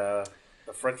 the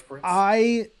French Prince.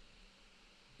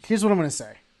 Here's what I'm gonna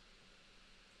say.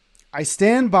 I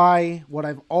stand by what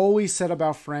I've always said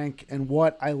about Frank, and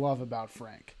what I love about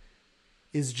Frank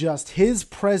is just his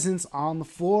presence on the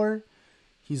floor.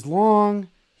 He's long.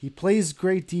 He plays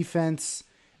great defense,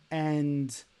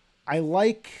 and I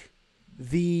like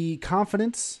the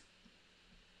confidence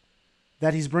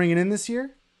that he's bringing in this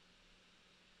year.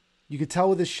 You could tell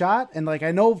with his shot, and like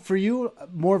I know for you,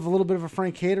 more of a little bit of a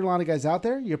Frank hater. A lot of guys out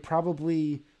there, you're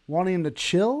probably wanting him to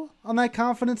chill on that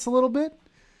confidence a little bit.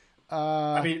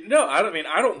 I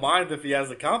don't mind if he has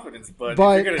the confidence, but if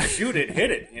you're gonna shoot it,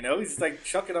 hit it. He's like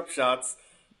chucking up shots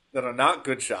that are not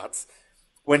good shots.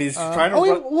 When he's trying to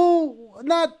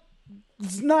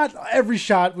not every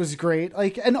shot was great.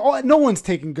 Like, and no one's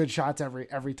taking good shots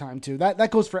every time too.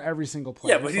 That goes for every single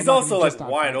player. Yeah, but he's also like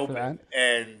wide open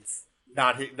and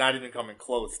not even coming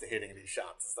close to hitting these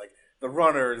shots. It's like the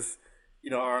runners,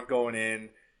 aren't going in,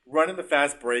 running the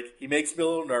fast break. He makes me a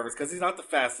little nervous because he's not the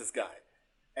fastest guy,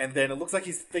 and then it looks like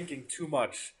he's thinking too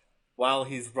much while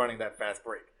he's running that fast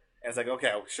break. And it's like,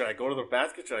 okay, should I go to the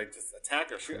basket? Should I just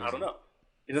attack or shoot? I don't know.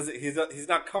 He's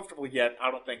not comfortable yet, I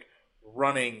don't think,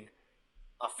 running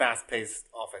a fast-paced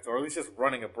offense, or at least just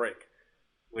running a break,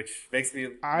 which makes me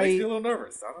a little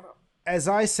nervous. I don't know. As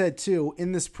I said, too,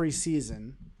 in this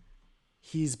preseason,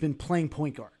 he's been playing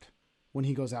point guard when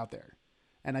he goes out there.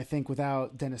 And I think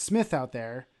without Dennis Smith out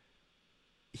there,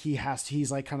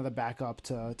 he's like kind of the backup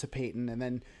to Peyton. And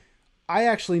then I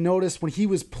actually noticed when he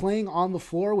was playing on the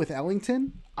floor with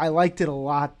Ellington, I liked it a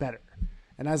lot better.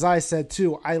 And as I said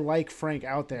too, I like Frank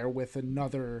out there with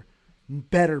another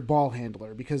better ball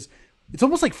handler because it's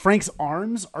almost like Frank's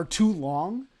arms are too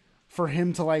long for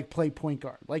him to like play point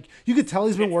guard. Like you could tell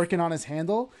he's been working on his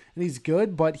handle and he's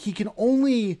good, but he can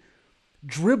only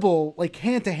dribble like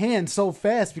hand to hand so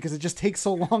fast because it just takes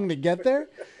so long to get there.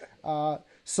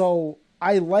 So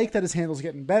I like that his handle's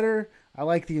getting better. I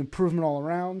like the improvement all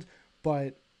around,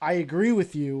 but I agree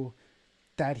with you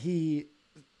that the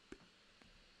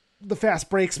fast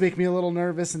breaks make me a little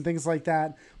nervous and things like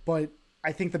that. But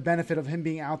I think the benefit of him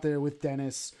being out there with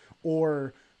Dennis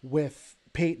or with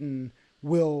Peyton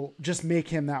will just make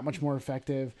him that much more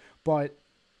effective. But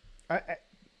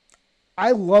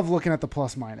I love looking at the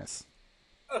plus minus.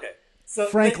 Okay. So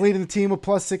Frank leading the team with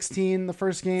plus 16 the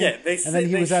first game. Yeah, and then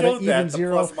he was at an even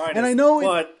 0. Minus, and I know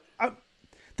but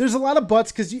there's a lot of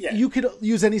buts because you could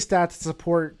use any stat to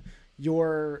support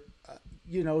your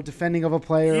defending of a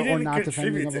player or not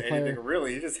defending of a player. Anything,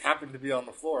 really, he just happened to be on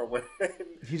the floor when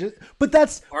But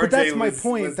that's my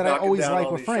point that I always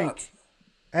like with Frank. Shots.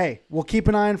 Hey, we'll keep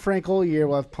an eye on Frank all year.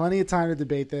 We'll have plenty of time to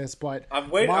debate this, but I'm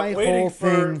waiting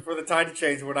for the time to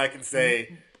change when I can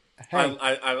say, hey,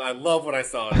 I love what I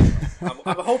saw. I'm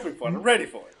hoping for it. I'm ready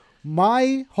for it.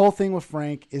 My whole thing with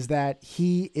Frank is that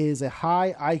he is a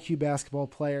high IQ basketball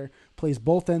player, plays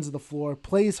both ends of the floor,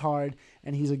 plays hard,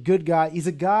 and he's a good guy. He's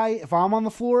a guy, if I'm on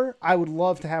the floor, I would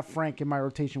love to have Frank in my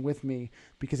rotation with me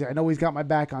because I know he's got my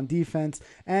back on defense,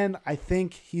 and I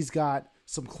think he's got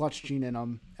some clutch gene in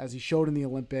him, as he showed in the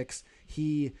Olympics.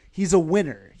 He's a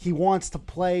winner. He wants to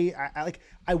play.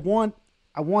 I want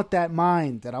that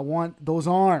mind, that I want those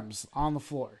arms on the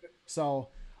floor. So,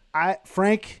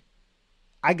 Frank,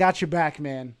 I got your back,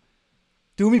 man.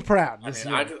 Do me proud this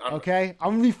year, okay?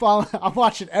 I'm gonna be following. I'm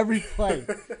watching every play.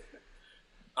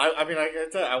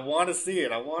 I want to see it.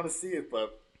 But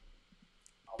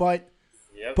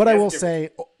I will say,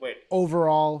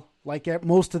 overall, like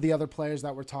most of the other players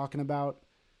that we're talking about,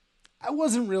 I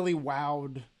wasn't really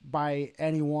wowed by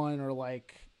anyone or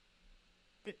like.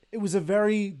 It was a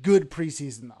very good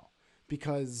preseason though,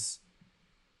 because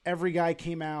every guy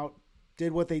came out,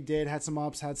 did what they did, had some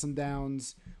ups, had some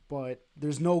downs, but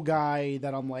there's no guy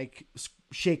that I'm like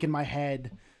shaking my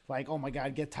head like, oh my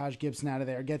God, get Taj Gibson out of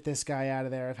there, get this guy out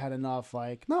of there, I've had enough.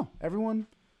 Like, no, everyone,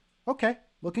 okay,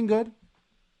 looking good.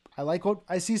 I like what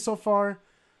I see so far.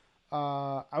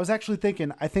 I was actually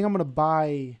thinking, I think I'm going to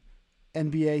buy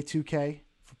NBA 2K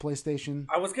for PlayStation.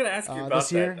 I was going to ask you about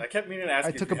this year. I kept meaning to ask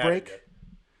you. I took a break.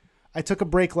 I took a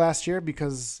break last year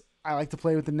because I like to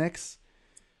play with the Knicks.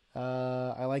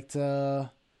 I like to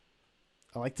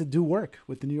do work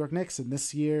with the New York Knicks, and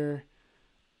this year,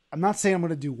 I'm not saying I'm going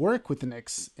to do work with the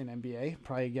Knicks in NBA.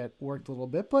 Probably get worked a little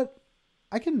bit, but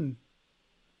I can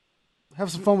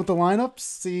have some fun with the lineups.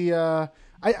 See, I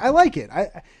like it.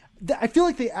 I feel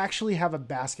like they actually have a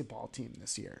basketball team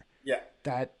this year. Yeah,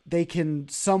 that they can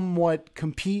somewhat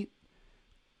compete,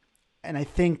 and I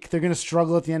think they're going to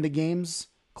struggle at the end of games,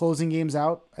 closing games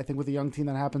out. I think with a young team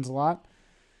that happens a lot,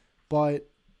 but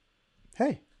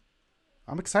hey,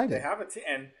 I'm excited. They have a team,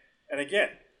 and again,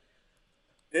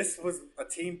 this was a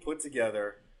team put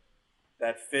together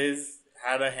that Fizz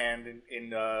had a hand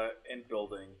in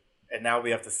building, and now we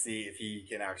have to see if he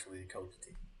can actually coach the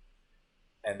team,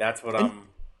 and that's what I'm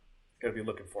going to be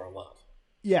looking for a lot.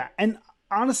 Yeah, and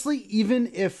honestly, even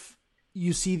if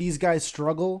you see these guys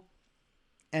struggle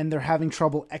and they're having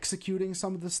trouble executing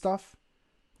some of the stuff,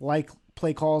 like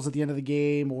play calls at the end of the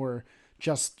game or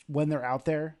just when they're out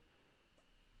there,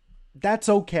 that's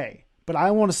okay. But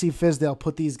I want to see Fizdale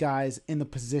put these guys in the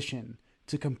position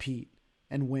to compete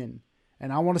and win.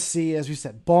 And I want to see, as we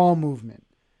said, ball movement.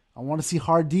 I want to see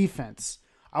hard defense.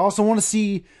 I also want to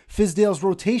see Fizdale's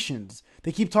rotations.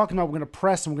 They keep talking about we're going to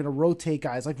press and we're going to rotate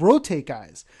guys. Like, rotate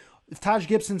guys. If Taj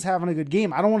Gibson's having a good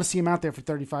game, I don't want to see him out there for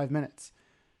 35 minutes.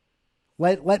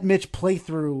 Let Mitch play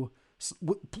through.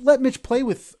 Let Mitch play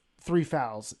with 3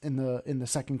 fouls in the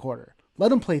second quarter.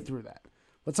 Let him play through that.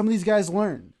 Let some of these guys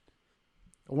learn.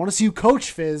 I want to see you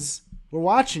coach, Fizz. We're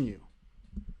watching you.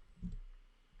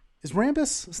 Is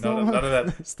Rambus still none of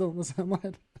that. Still in the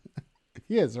sunlight?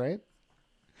 He is, right?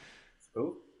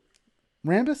 Who?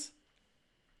 Rambus?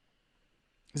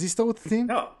 Is he still with the team?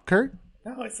 No. Kurt?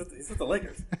 No, he's with the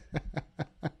Lakers.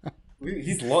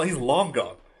 He's long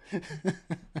gone.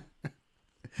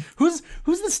 Who's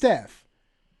the staff?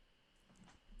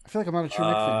 I feel like I'm not a true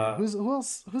Knick fan here. Who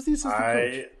else? Who's the assistant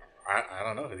coach? I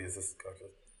don't know who the assistant coach is.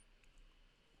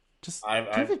 Just I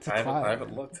give it to Clyde. I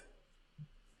haven't looked.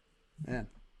 Man.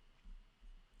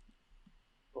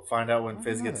 We'll find out when I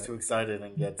Fizz don't know gets that. too excited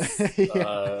and gets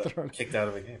Yeah, kicked out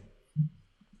of a game.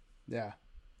 yeah.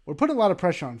 We're putting a lot of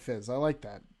pressure on Fizz. I like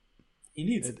that. He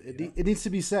needs It, it. it needs to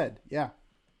be said. Yeah.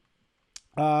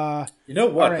 You know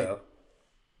All what right. though?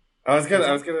 I was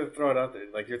gonna throw it out there.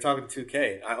 Like you're talking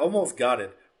 2K. I almost got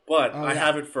it, but Oh, I yeah.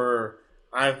 have it for.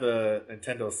 I have the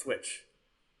Nintendo Switch.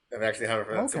 I actually have it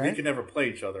for that, so we Okay. can never play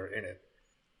each other in it.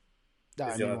 I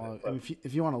Is the mean, other well, thing, I mean,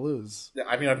 if you want to lose,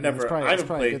 I mean, I've never. I it's haven't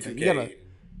probably a played good thing. 2K. You gotta, In,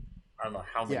 I don't know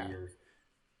how many Yeah. years,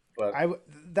 but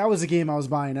that was a game I was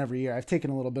buying every year. I've taken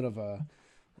a little bit of a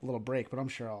little break, but I'm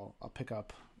sure I'll pick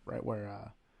up right where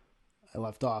I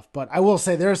left off. But I will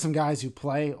say there are some guys who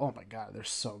play. Oh my god, they're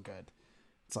so good.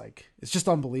 It's just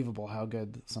unbelievable how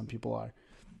good some people are.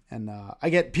 And I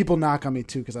get people knock on me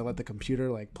too because I let the computer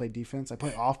like play defense. I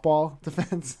play off ball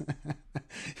defense.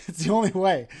 It's the only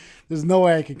way. There's no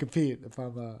way I can compete if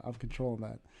I'm controlling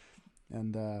that.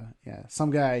 And yeah,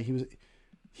 some guy he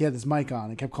had his mic on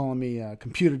and kept calling me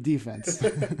computer defense,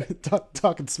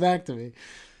 talking smack to me.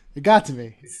 It got to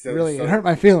me. It hurt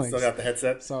my feelings. Still got the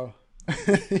headset. So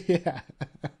yeah,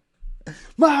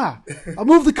 Ma, I'll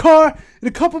move the car in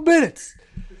a couple minutes.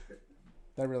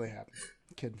 That really happened.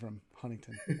 Kid from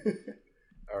Huntington.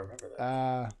 I remember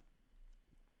that.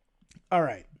 All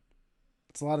right.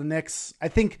 It's a lot of Knicks. I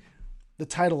think the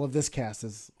title of this cast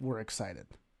is "We're Excited."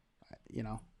 You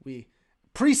know,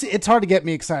 it's hard to get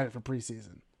me excited for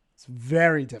preseason. It's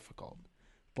very difficult,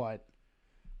 but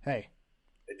hey,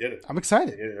 they did it. I'm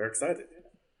excited. They're excited.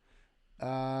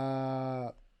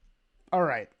 All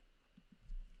right.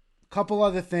 Couple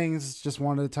other things just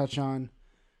wanted to touch on.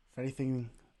 If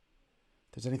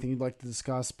there's anything you'd like to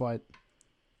discuss, but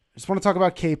I just want to talk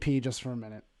about KP just for a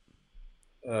minute.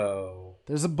 Oh.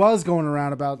 There's a buzz going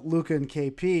around about Luka and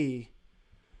KP.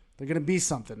 They're going to be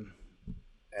something.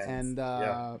 And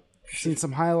seen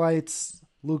some highlights.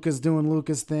 Luka's doing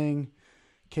Luka's thing.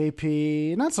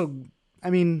 KP, not so, I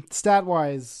mean,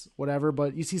 stat-wise, whatever,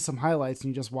 but you see some highlights and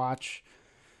you just watch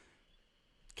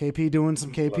KP doing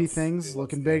some KP things,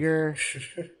 looking bigger,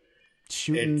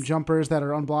 shooting jumpers that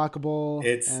are unblockable.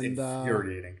 It's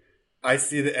infuriating. I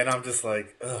see that, and I'm just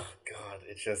like, oh, God,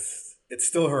 it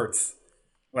still hurts.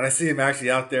 When I see him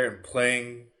actually out there and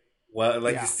playing well,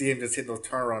 you see him just hit those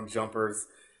turnaround jumpers,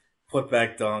 put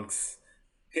back dunks,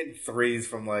 hitting threes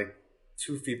from like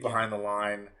 2 feet behind the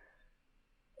line.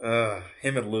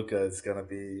 Him and Luka is going to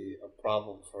be a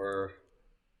problem for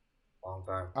a long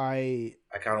time. I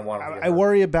kind of want him to get hurt.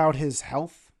 worry about his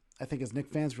health. I think as Knicks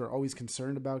fans, we're always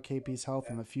concerned about KP's health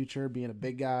in the future, being a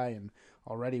big guy and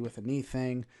already with a knee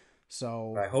thing.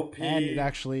 So it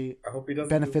actually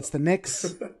benefits the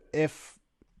Knicks if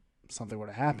something were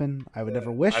to happen. I would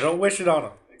never wish. I don't wish it on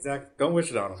him. Exactly. Don't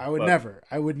wish it on him. I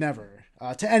would never.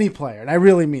 To any player. And I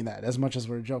really mean that as much as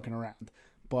we're joking around.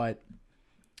 But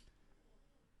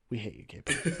we hate you,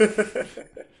 KP.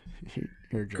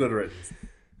 You're a jerk. Good riddance.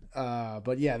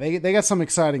 But yeah, they got some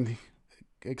exciting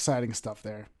stuff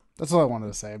there. That's all I wanted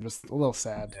to say. I'm just a little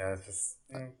sad. Yeah,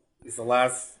 it's the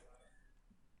last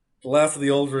of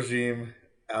the old regime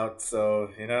out. So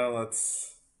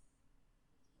let's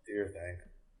do your thing.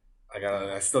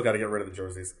 I still gotta get rid of the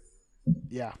jerseys.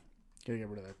 Yeah, gotta get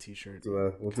rid of that T-shirt.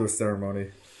 We'll do a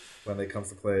ceremony when they come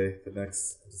to play the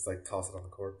Knicks. Just toss it on the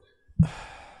court. God,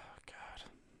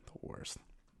 the worst.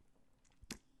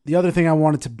 The other thing I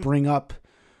wanted to bring up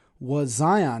was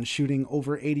Zion shooting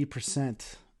over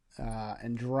 80%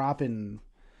 and dropping.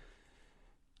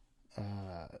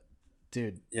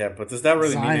 Dude. Yeah, but does that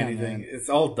really Zion, mean anything? Man. It's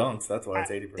all dunks. That's why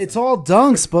it's 80%. It's all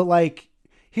dunks, but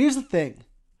here's the thing.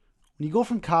 When you go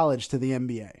from college to the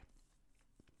NBA,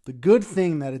 the good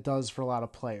thing that it does for a lot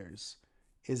of players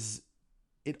is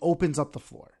it opens up the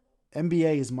floor.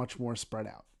 NBA is much more spread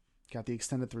out. Got the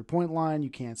extended 3-point line. You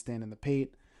can't stand in the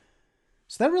paint.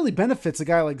 So that really benefits a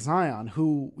guy like Zion,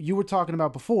 who you were talking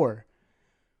about before.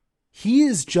 He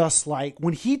is just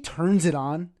when he turns it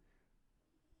on,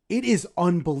 it is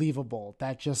unbelievable.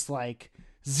 That just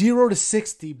 0 to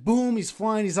 60, boom, he's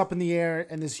flying, he's up in the air,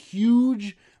 and this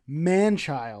huge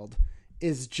man-child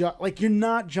is just you're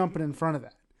not jumping in front of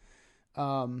that.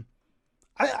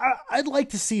 I'd like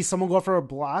to see someone go for a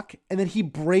block and then he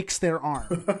breaks their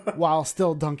arm while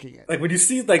still dunking it. When you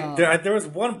see there was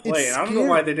one play, and I don't know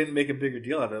why they didn't make a bigger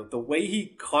deal out of it. The way he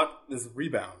caught this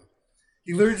rebound,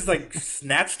 he literally just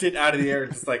snatched it out of the air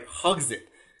and just hugs it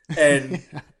and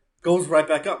goes right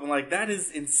back up. I'm that is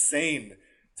insane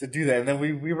to do that. And then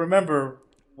we remember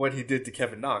what he did to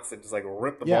Kevin Knox and just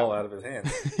ripped the ball out of his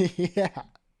hand. Yeah.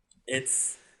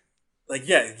 It's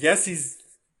yes, he's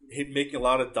making a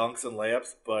lot of dunks and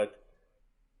layups, but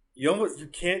you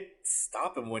can't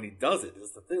stop him when he does it.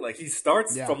 Is the thing. Like he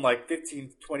starts Yeah. from like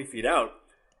 15, 20 feet out,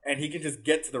 and he can just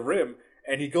get to the rim,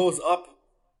 and he goes up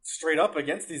straight up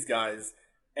against these guys,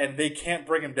 and they can't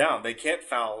bring him down. They can't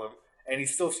foul him, and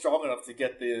he's still strong enough to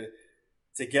get the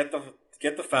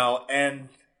foul and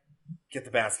get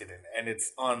the basket in, and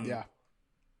it's Yeah.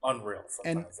 unreal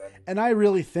And sometimes. and I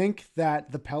really think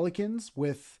that the Pelicans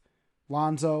with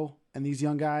Lonzo and these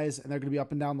young guys, and they're going to be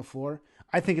up and down the floor.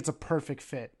 I think it's a perfect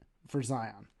fit for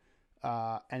Zion,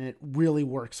 and it really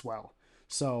works well.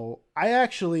 So I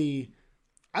like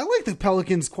the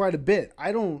Pelicans quite a bit.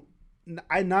 I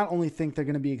not only think they're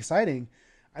going to be exciting,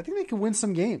 I think they can win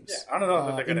some games. Yeah, I don't know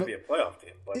if they're going to be a playoff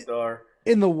team, but they're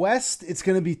in the West. It's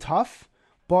going to be tough,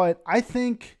 but I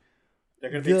think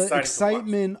going to be the exciting to watch.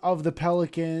 excitement of the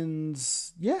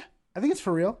Pelicans, yeah, I think it's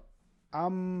for real.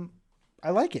 I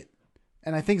like it.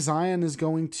 And I think Zion is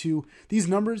going to, these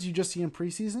numbers you just see in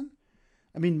preseason,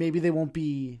 I mean, maybe they won't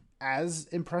be as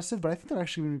impressive, but I think they're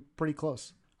actually going to be pretty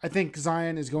close. I think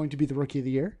Zion is going to be the rookie of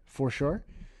the year for sure.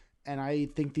 And I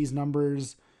think these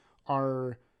numbers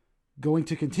are going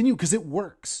to continue because it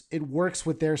works. It works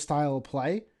with their style of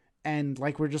play. And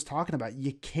like we're just talking about,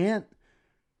 you can't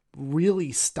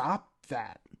really stop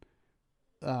that.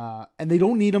 And they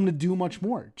don't need them to do much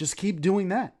more. Just keep doing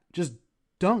that. Just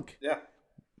dunk. Yeah.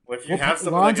 Well, if you have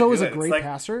someone Lonzo that is can a do that, great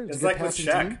passer. It's a good like with passing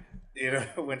Shaq. team. You know,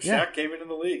 when Shaq Yeah. came into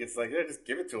the league, it's like, yeah, just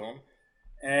give it to him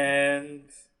and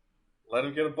let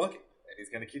him get a bucket, and he's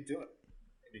going to keep doing it.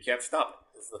 And you can't stop it.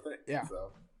 That's the thing. Yeah.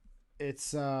 So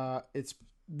It's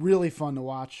really fun to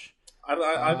watch.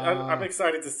 I'm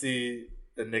excited to see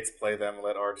the Knicks play them,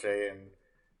 let RJ and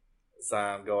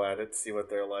Zion go at it, see what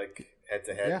they're like head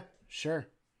to head. Yeah, sure.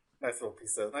 Nice little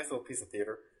piece of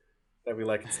theater that we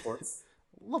like in sports.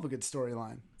 Love a good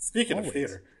storyline. Speaking Always. of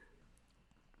theater,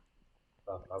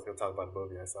 I was going to talk about a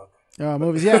movie I saw.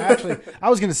 Movies. Yeah, actually, I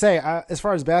was going to say, as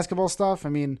far as basketball stuff, I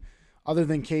mean, other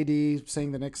than KD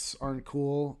saying the Knicks aren't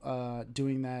cool,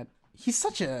 doing that, he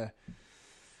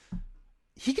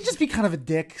could just be kind of a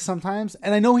dick sometimes.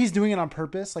 And I know he's doing it on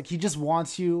purpose. Like, he just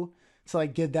wants you to,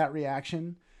 like, get that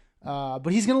reaction. But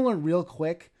he's going to learn real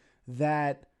quick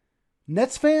that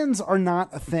Nets fans are not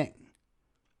a thing.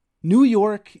 New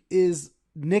York is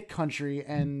Knick country,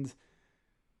 and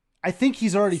I think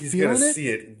he's already feeling gonna it. see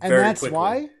it And very that's quickly.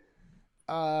 why.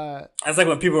 That's like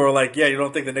when people were like, "Yeah, you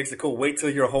don't think the Knicks are cool? Wait till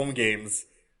your home games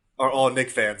are all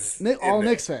Knicks fans." All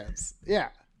Knicks fans. Yeah.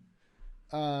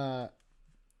 And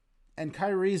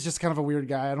Kyrie's just kind of a weird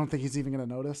guy. I don't think he's even going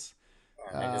to notice.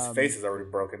 I mean, his face is already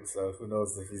broken, so who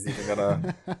knows if he's even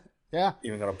gonna Yeah.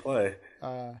 play.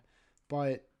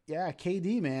 But yeah,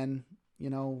 KD, man,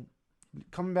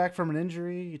 coming back from an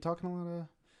injury, you're talking a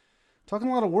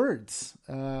lot of words.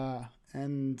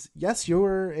 And yes,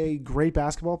 you're a great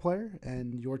basketball player,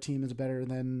 and your team is better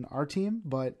than our team,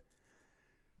 but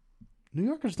New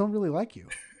Yorkers don't really like you.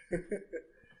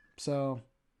 So,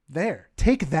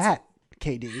 take that,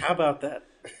 KD. How about that?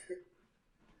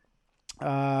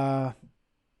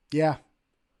 Yeah.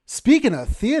 Speaking of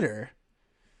theater,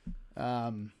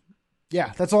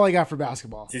 yeah, that's all I got for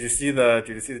basketball. Did you see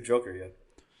the Joker yet?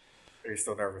 Are you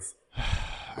still nervous?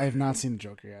 I have not seen the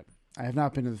Joker yet. I have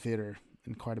not been to the theater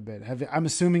in quite a bit. I'm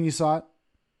assuming you saw it.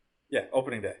 Yeah,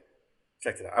 opening day.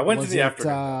 Checked it out. I went to Was the it,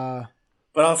 afternoon,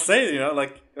 but I'll say,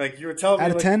 like you were telling me,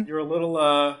 out of like, 10? you're a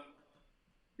little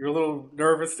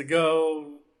nervous to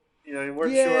go. You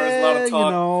weren't sure. There's a lot of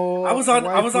talk. I was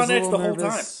on edge the whole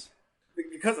time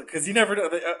because you never know.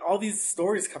 All these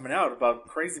stories coming out about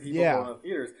crazy people going to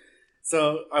theaters.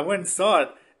 So I went and saw it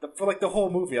for like the whole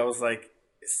movie. I was like,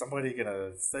 is somebody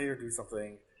gonna say or do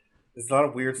something? There's a lot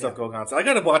of weird stuff going on. So I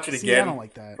got to watch it again I don't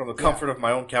like that. from the comfort of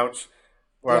my own couch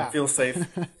where I feel safe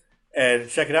and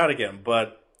check it out again.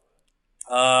 But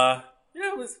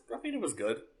it was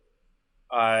good.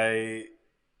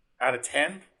 Out of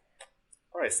 10,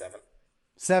 probably 7.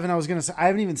 7. I was gonna say I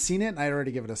haven't even seen it, and I'd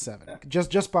already give it a 7. Yeah.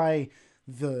 Just by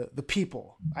the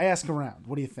people. I ask around,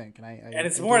 what do you think? And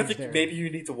it's more. I think maybe you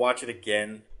need to watch it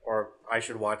again, or I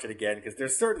should watch it again because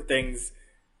there's certain things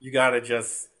you gotta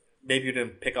just maybe you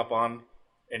didn't pick up on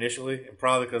initially, and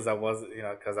probably because I was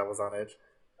on edge.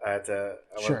 I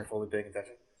wasn't fully paying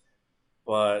attention.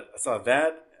 But I saw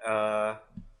that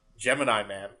Gemini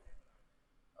Man.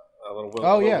 A little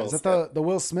Will. Is that the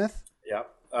Will Smith?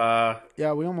 Yeah.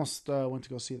 Yeah, we almost went to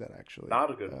go see that actually.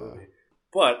 Not a good movie.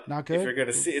 But not good? If you're going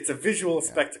to see it's a visual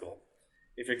spectacle.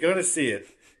 If you're going to see it,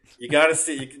 you got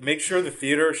to make sure the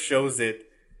theater shows it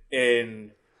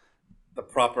in the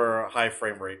proper high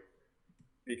frame rate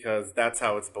because that's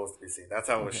how it's supposed to be seen. That's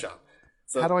how it was shot.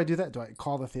 So how do I do that? Do I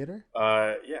call the theater?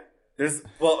 Yeah. there's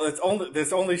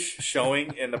only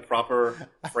showing in the proper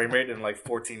frame rate in like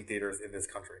 14 theaters in this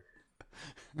country.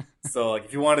 So like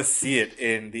if you want to see it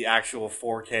in the actual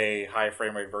 4K high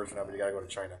frame rate version of it, you gotta go to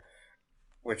China,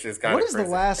 which is kind of What is crazy.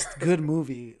 the last good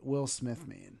movie Will Smith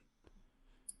made?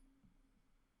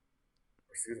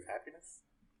 Pursuit of Happiness?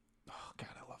 Oh God,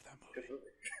 I love that Good movie.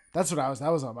 movie.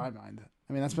 That was on my mind.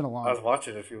 I mean, that's been a long. I was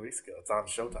watching it a few weeks ago. It's on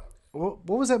Showtime. What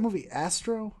was that movie?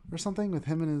 Astro or something with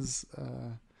him and his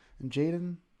and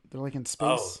Jaden. They're like in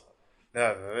space.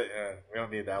 No, we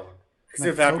don't need that one. Pursuit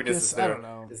Like of Happiness Focus? I don't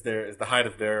know. is the height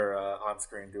of their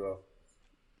on-screen duo.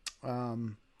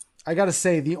 I got to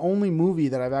say, the only movie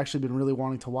that I've actually been really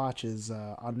wanting to watch is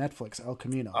on Netflix, El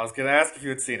Camino, I was going to ask if you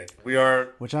had seen it. We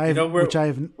are, which I have we're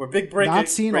big Breaking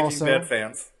Bad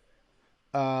fans.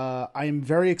 I am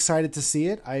very excited to see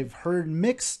it. I've heard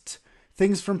mixed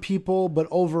things from people, but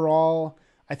overall,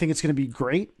 I think it's going to be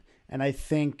great. And I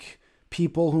think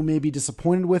people who may be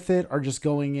disappointed with it are just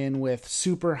going in with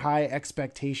super high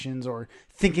expectations or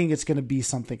thinking it's going to be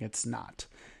something it's not.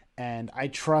 And I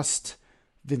trust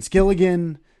Vince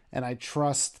Gilligan, and I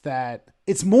trust that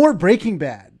it's more Breaking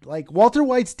Bad. Like, Walter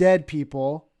White's dead,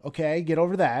 people. Okay, get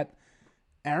over that.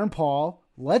 Aaron Paul,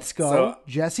 let's go. So,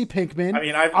 Jesse Pinkman. I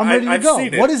mean, I'm ready to I've go.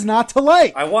 seen it. What is not to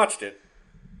like? I watched it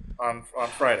on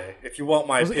Friday. If you want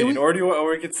my opinion, or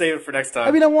we could save it for next time.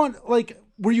 I mean, I want, like,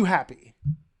 were you happy?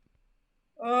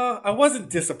 I wasn't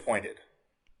disappointed.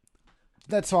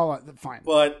 That's all. Fine.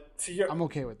 But I'm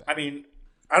okay with that. I mean,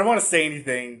 I don't want to say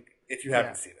anything if you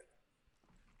haven't seen it.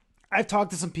 I've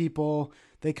talked to some people.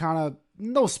 They kind of,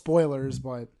 no spoilers,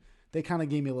 but they kind of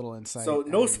gave me a little insight. So,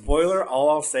 no spoiler. All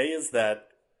I'll say is that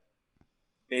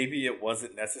maybe it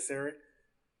wasn't necessary.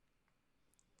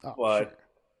 Oh, But sure.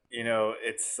 you know,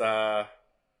 it's a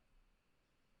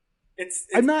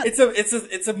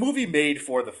movie made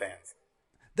for the fans.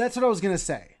 That's what I was going to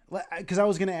say. Because I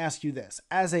was going to ask you this.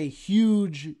 As a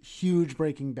huge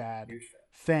Breaking Bad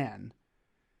fan,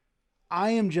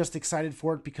 I am just excited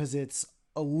for it because it's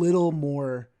a little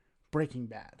more Breaking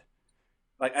Bad.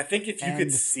 Like, I think if you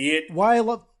could see it, why I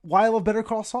love Better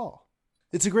Call Saul.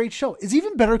 It's a great show. Is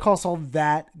even Better Call Saul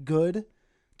that good?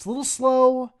 It's a little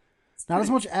slow. Not as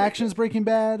much action as Breaking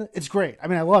Bad. It's great. I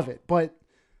mean, I love it, but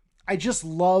I just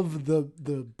love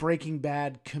the Breaking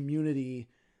Bad community.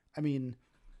 I mean,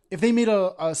 if they made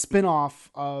a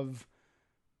spin-off of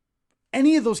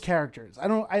any of those characters, I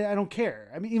don't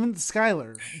care. I mean, even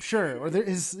Skyler, sure, or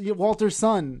Walter's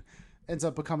son ends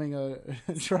up becoming a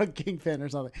drug kingpin or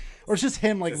something, or it's just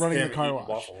him like running the car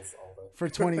wash for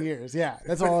 20 years. Yeah,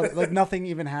 that's all. Like, nothing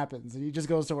even happens, and he just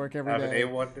goes to work every day. Have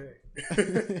an A1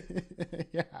 day.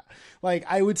 Yeah, like,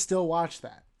 I would still watch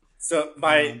that. So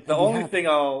the only thing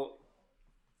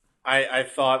I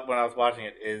thought when I was watching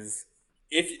it is,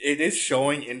 if it is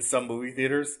showing in some movie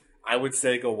theaters, I would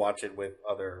say go watch it with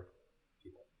other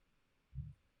people,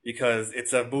 because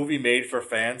it's a movie made for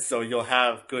fans, so you'll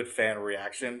have good fan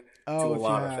reaction to a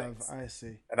lot of things. I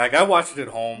see. And like, I watched it at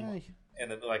home,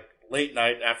 and then, like, late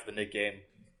night after the Knicks game,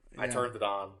 I turned it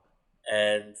on,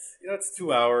 and you know, it's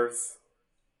 2 hours.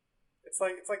 It's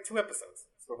like 2 episodes,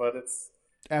 so, but it's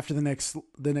after the next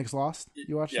loss.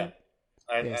 You watched it? Yeah.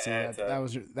 That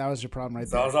was your problem right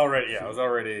so there. I was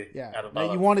already at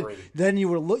about you wanted 3. Then you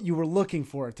were looking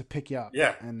for it to pick you up.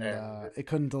 Yeah, and it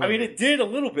couldn't deliver. I mean, it did a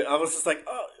little bit. I was just like,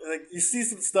 oh, like, you see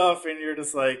some stuff, and you're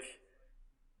just like,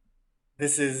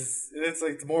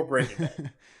 it's more Breaking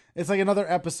Bad. It's like another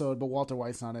episode, but Walter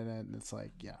White's not in it, and it's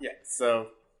like, yeah. So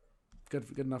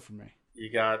good enough for me.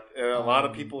 You got a lot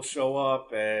of people show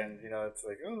up, and you know, it's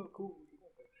like, oh, cool.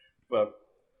 But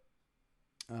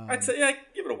I'd say,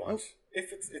 give it a watch.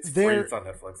 If it's free, it's on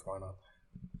Netflix. Why not?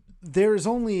 There's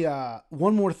only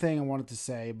one more thing I wanted to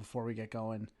say before we get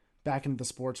going back into the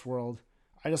sports world.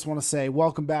 I just want to say,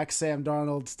 welcome back, Sam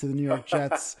Darnold, to the New York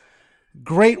Jets.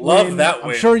 Great Love win. that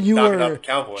win. I'm sure you Knocking out were the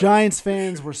Cowboys. Giants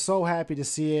fans. Were so happy to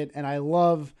see it, and I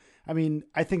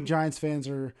think Giants fans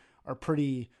are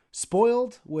pretty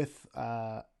spoiled with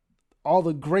all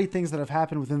the great things that have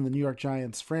happened within the New York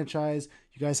Giants franchise.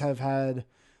 You guys have had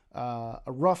a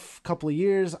rough couple of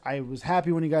years. I was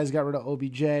happy when you guys got rid of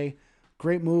OBJ.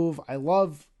 Great move. I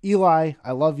love Eli.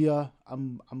 I love you.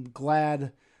 I'm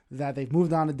glad that they've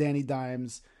moved on to Danny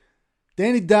Dimes.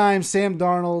 Danny Dimes, Sam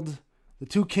Darnold, the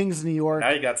two kings of New York. Now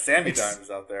you got Sammy Dimes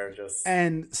out there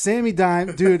and Sammy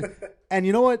Dimes, dude. And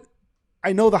you know what?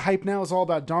 I know the hype now is all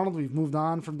about Darnold. We've moved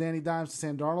on from Danny Dimes to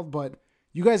Sam Darnold, but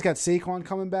you guys got Saquon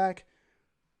coming back.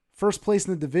 First place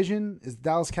in the division is the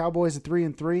Dallas Cowboys at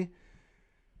 3-3.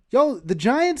 Yo, the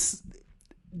Giants,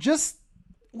 just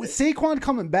with Saquon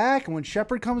coming back and when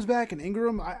Shepard comes back and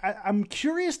Ingram, I'm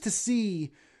curious to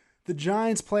see the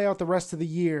Giants play out the rest of the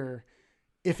year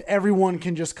if everyone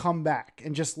can just come back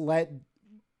and just let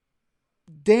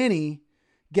Danny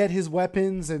get his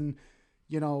weapons and,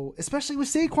 especially with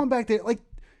Saquon back there. Like,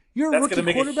 you're a rookie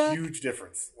quarterback. That's going to make a huge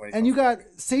difference. And you got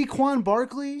Saquon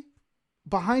Barkley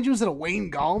behind you instead of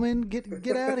Wayne Gallman.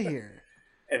 Get out of here.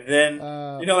 And then,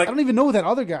 I don't even know who that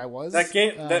other guy was. That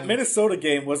game, that Minnesota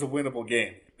game was a winnable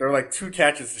game. There were like 2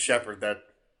 catches to Shepard that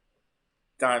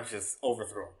Dimes just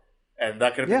overthrew him. And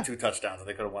that could have been 2 touchdowns, and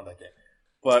they could have won that game.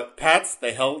 But Pats,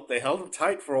 they held them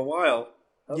tight for a while.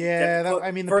 Yeah,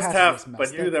 the first Pats half, messed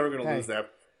but you knew up. they were going to lose that.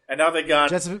 And now they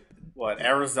got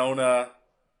Arizona.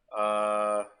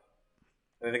 And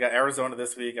then they got Arizona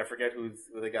this week. I forget who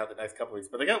they got the next couple weeks,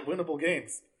 but they got winnable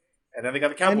games. And then they got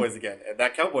the Cowboys again, and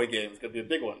that Cowboy game is going to be a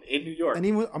big one in New York. And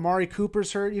even with Amari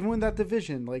Cooper's hurt, even in that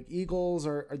division, like Eagles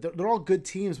they're all good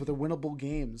teams with their winnable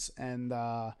games. And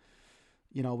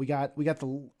we got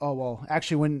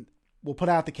actually when we'll put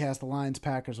out the cast, the Lions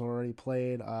Packers already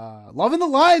played. Loving the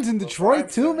Lions in Detroit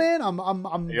too, man.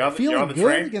 I'm feeling good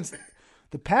train? Against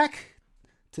the Pack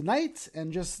tonight,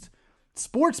 and just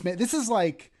sports, man. This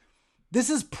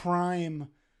is prime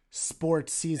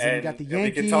sports season. And you got the we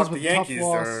Yankees can talk with the a tough Yankees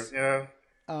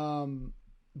loss.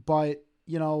 But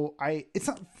it's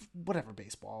not whatever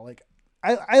baseball. Like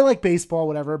I like baseball.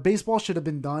 Whatever, baseball should have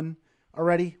been done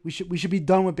already. We should be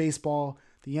done with baseball.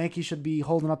 The Yankees should be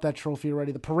holding up that trophy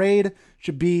already. The parade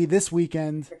should be this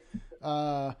weekend. Maybe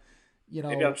I'll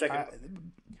check it.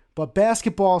 But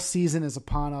basketball season is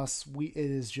upon us. It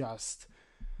is just.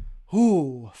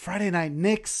 Friday night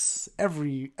Knicks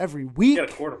every week. Get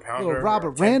a quarter pounder,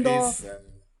 Robert Randolph, and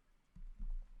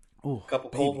a couple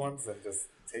cold ones, and just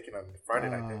taking on Friday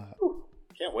night.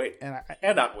 Can't wait. And I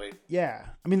cannot wait. Yeah,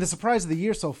 I mean the surprise of the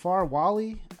year so far,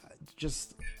 Wally,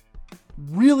 just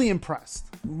really impressed.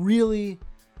 Really,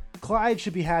 Clyde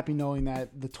should be happy knowing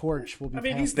that the torch will be. I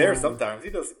mean, he's there sometimes. He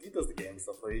does the game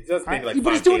stuff. He does maybe like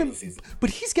but 5 games a season. But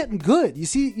he's getting good. You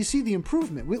see the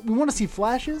improvement. We want to see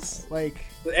flashes. Like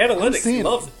the analytics, he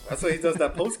loves it. That's why he does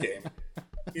that post game.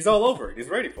 He's all over it. He's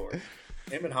ready for it.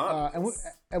 Him and Hahn.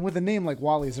 And with a name like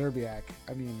Wally Zerbiak,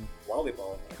 I mean, Wally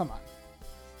ball. Come on.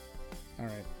 All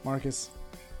right, Marcus.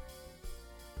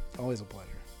 Always a pleasure.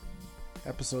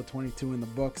 Episode 22 in the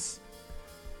books.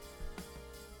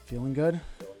 Feeling good?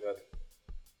 Feeling good.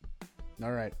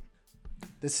 All right.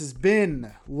 This has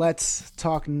been Let's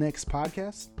Talk Knicks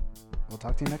podcast. We'll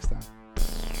talk to you next time.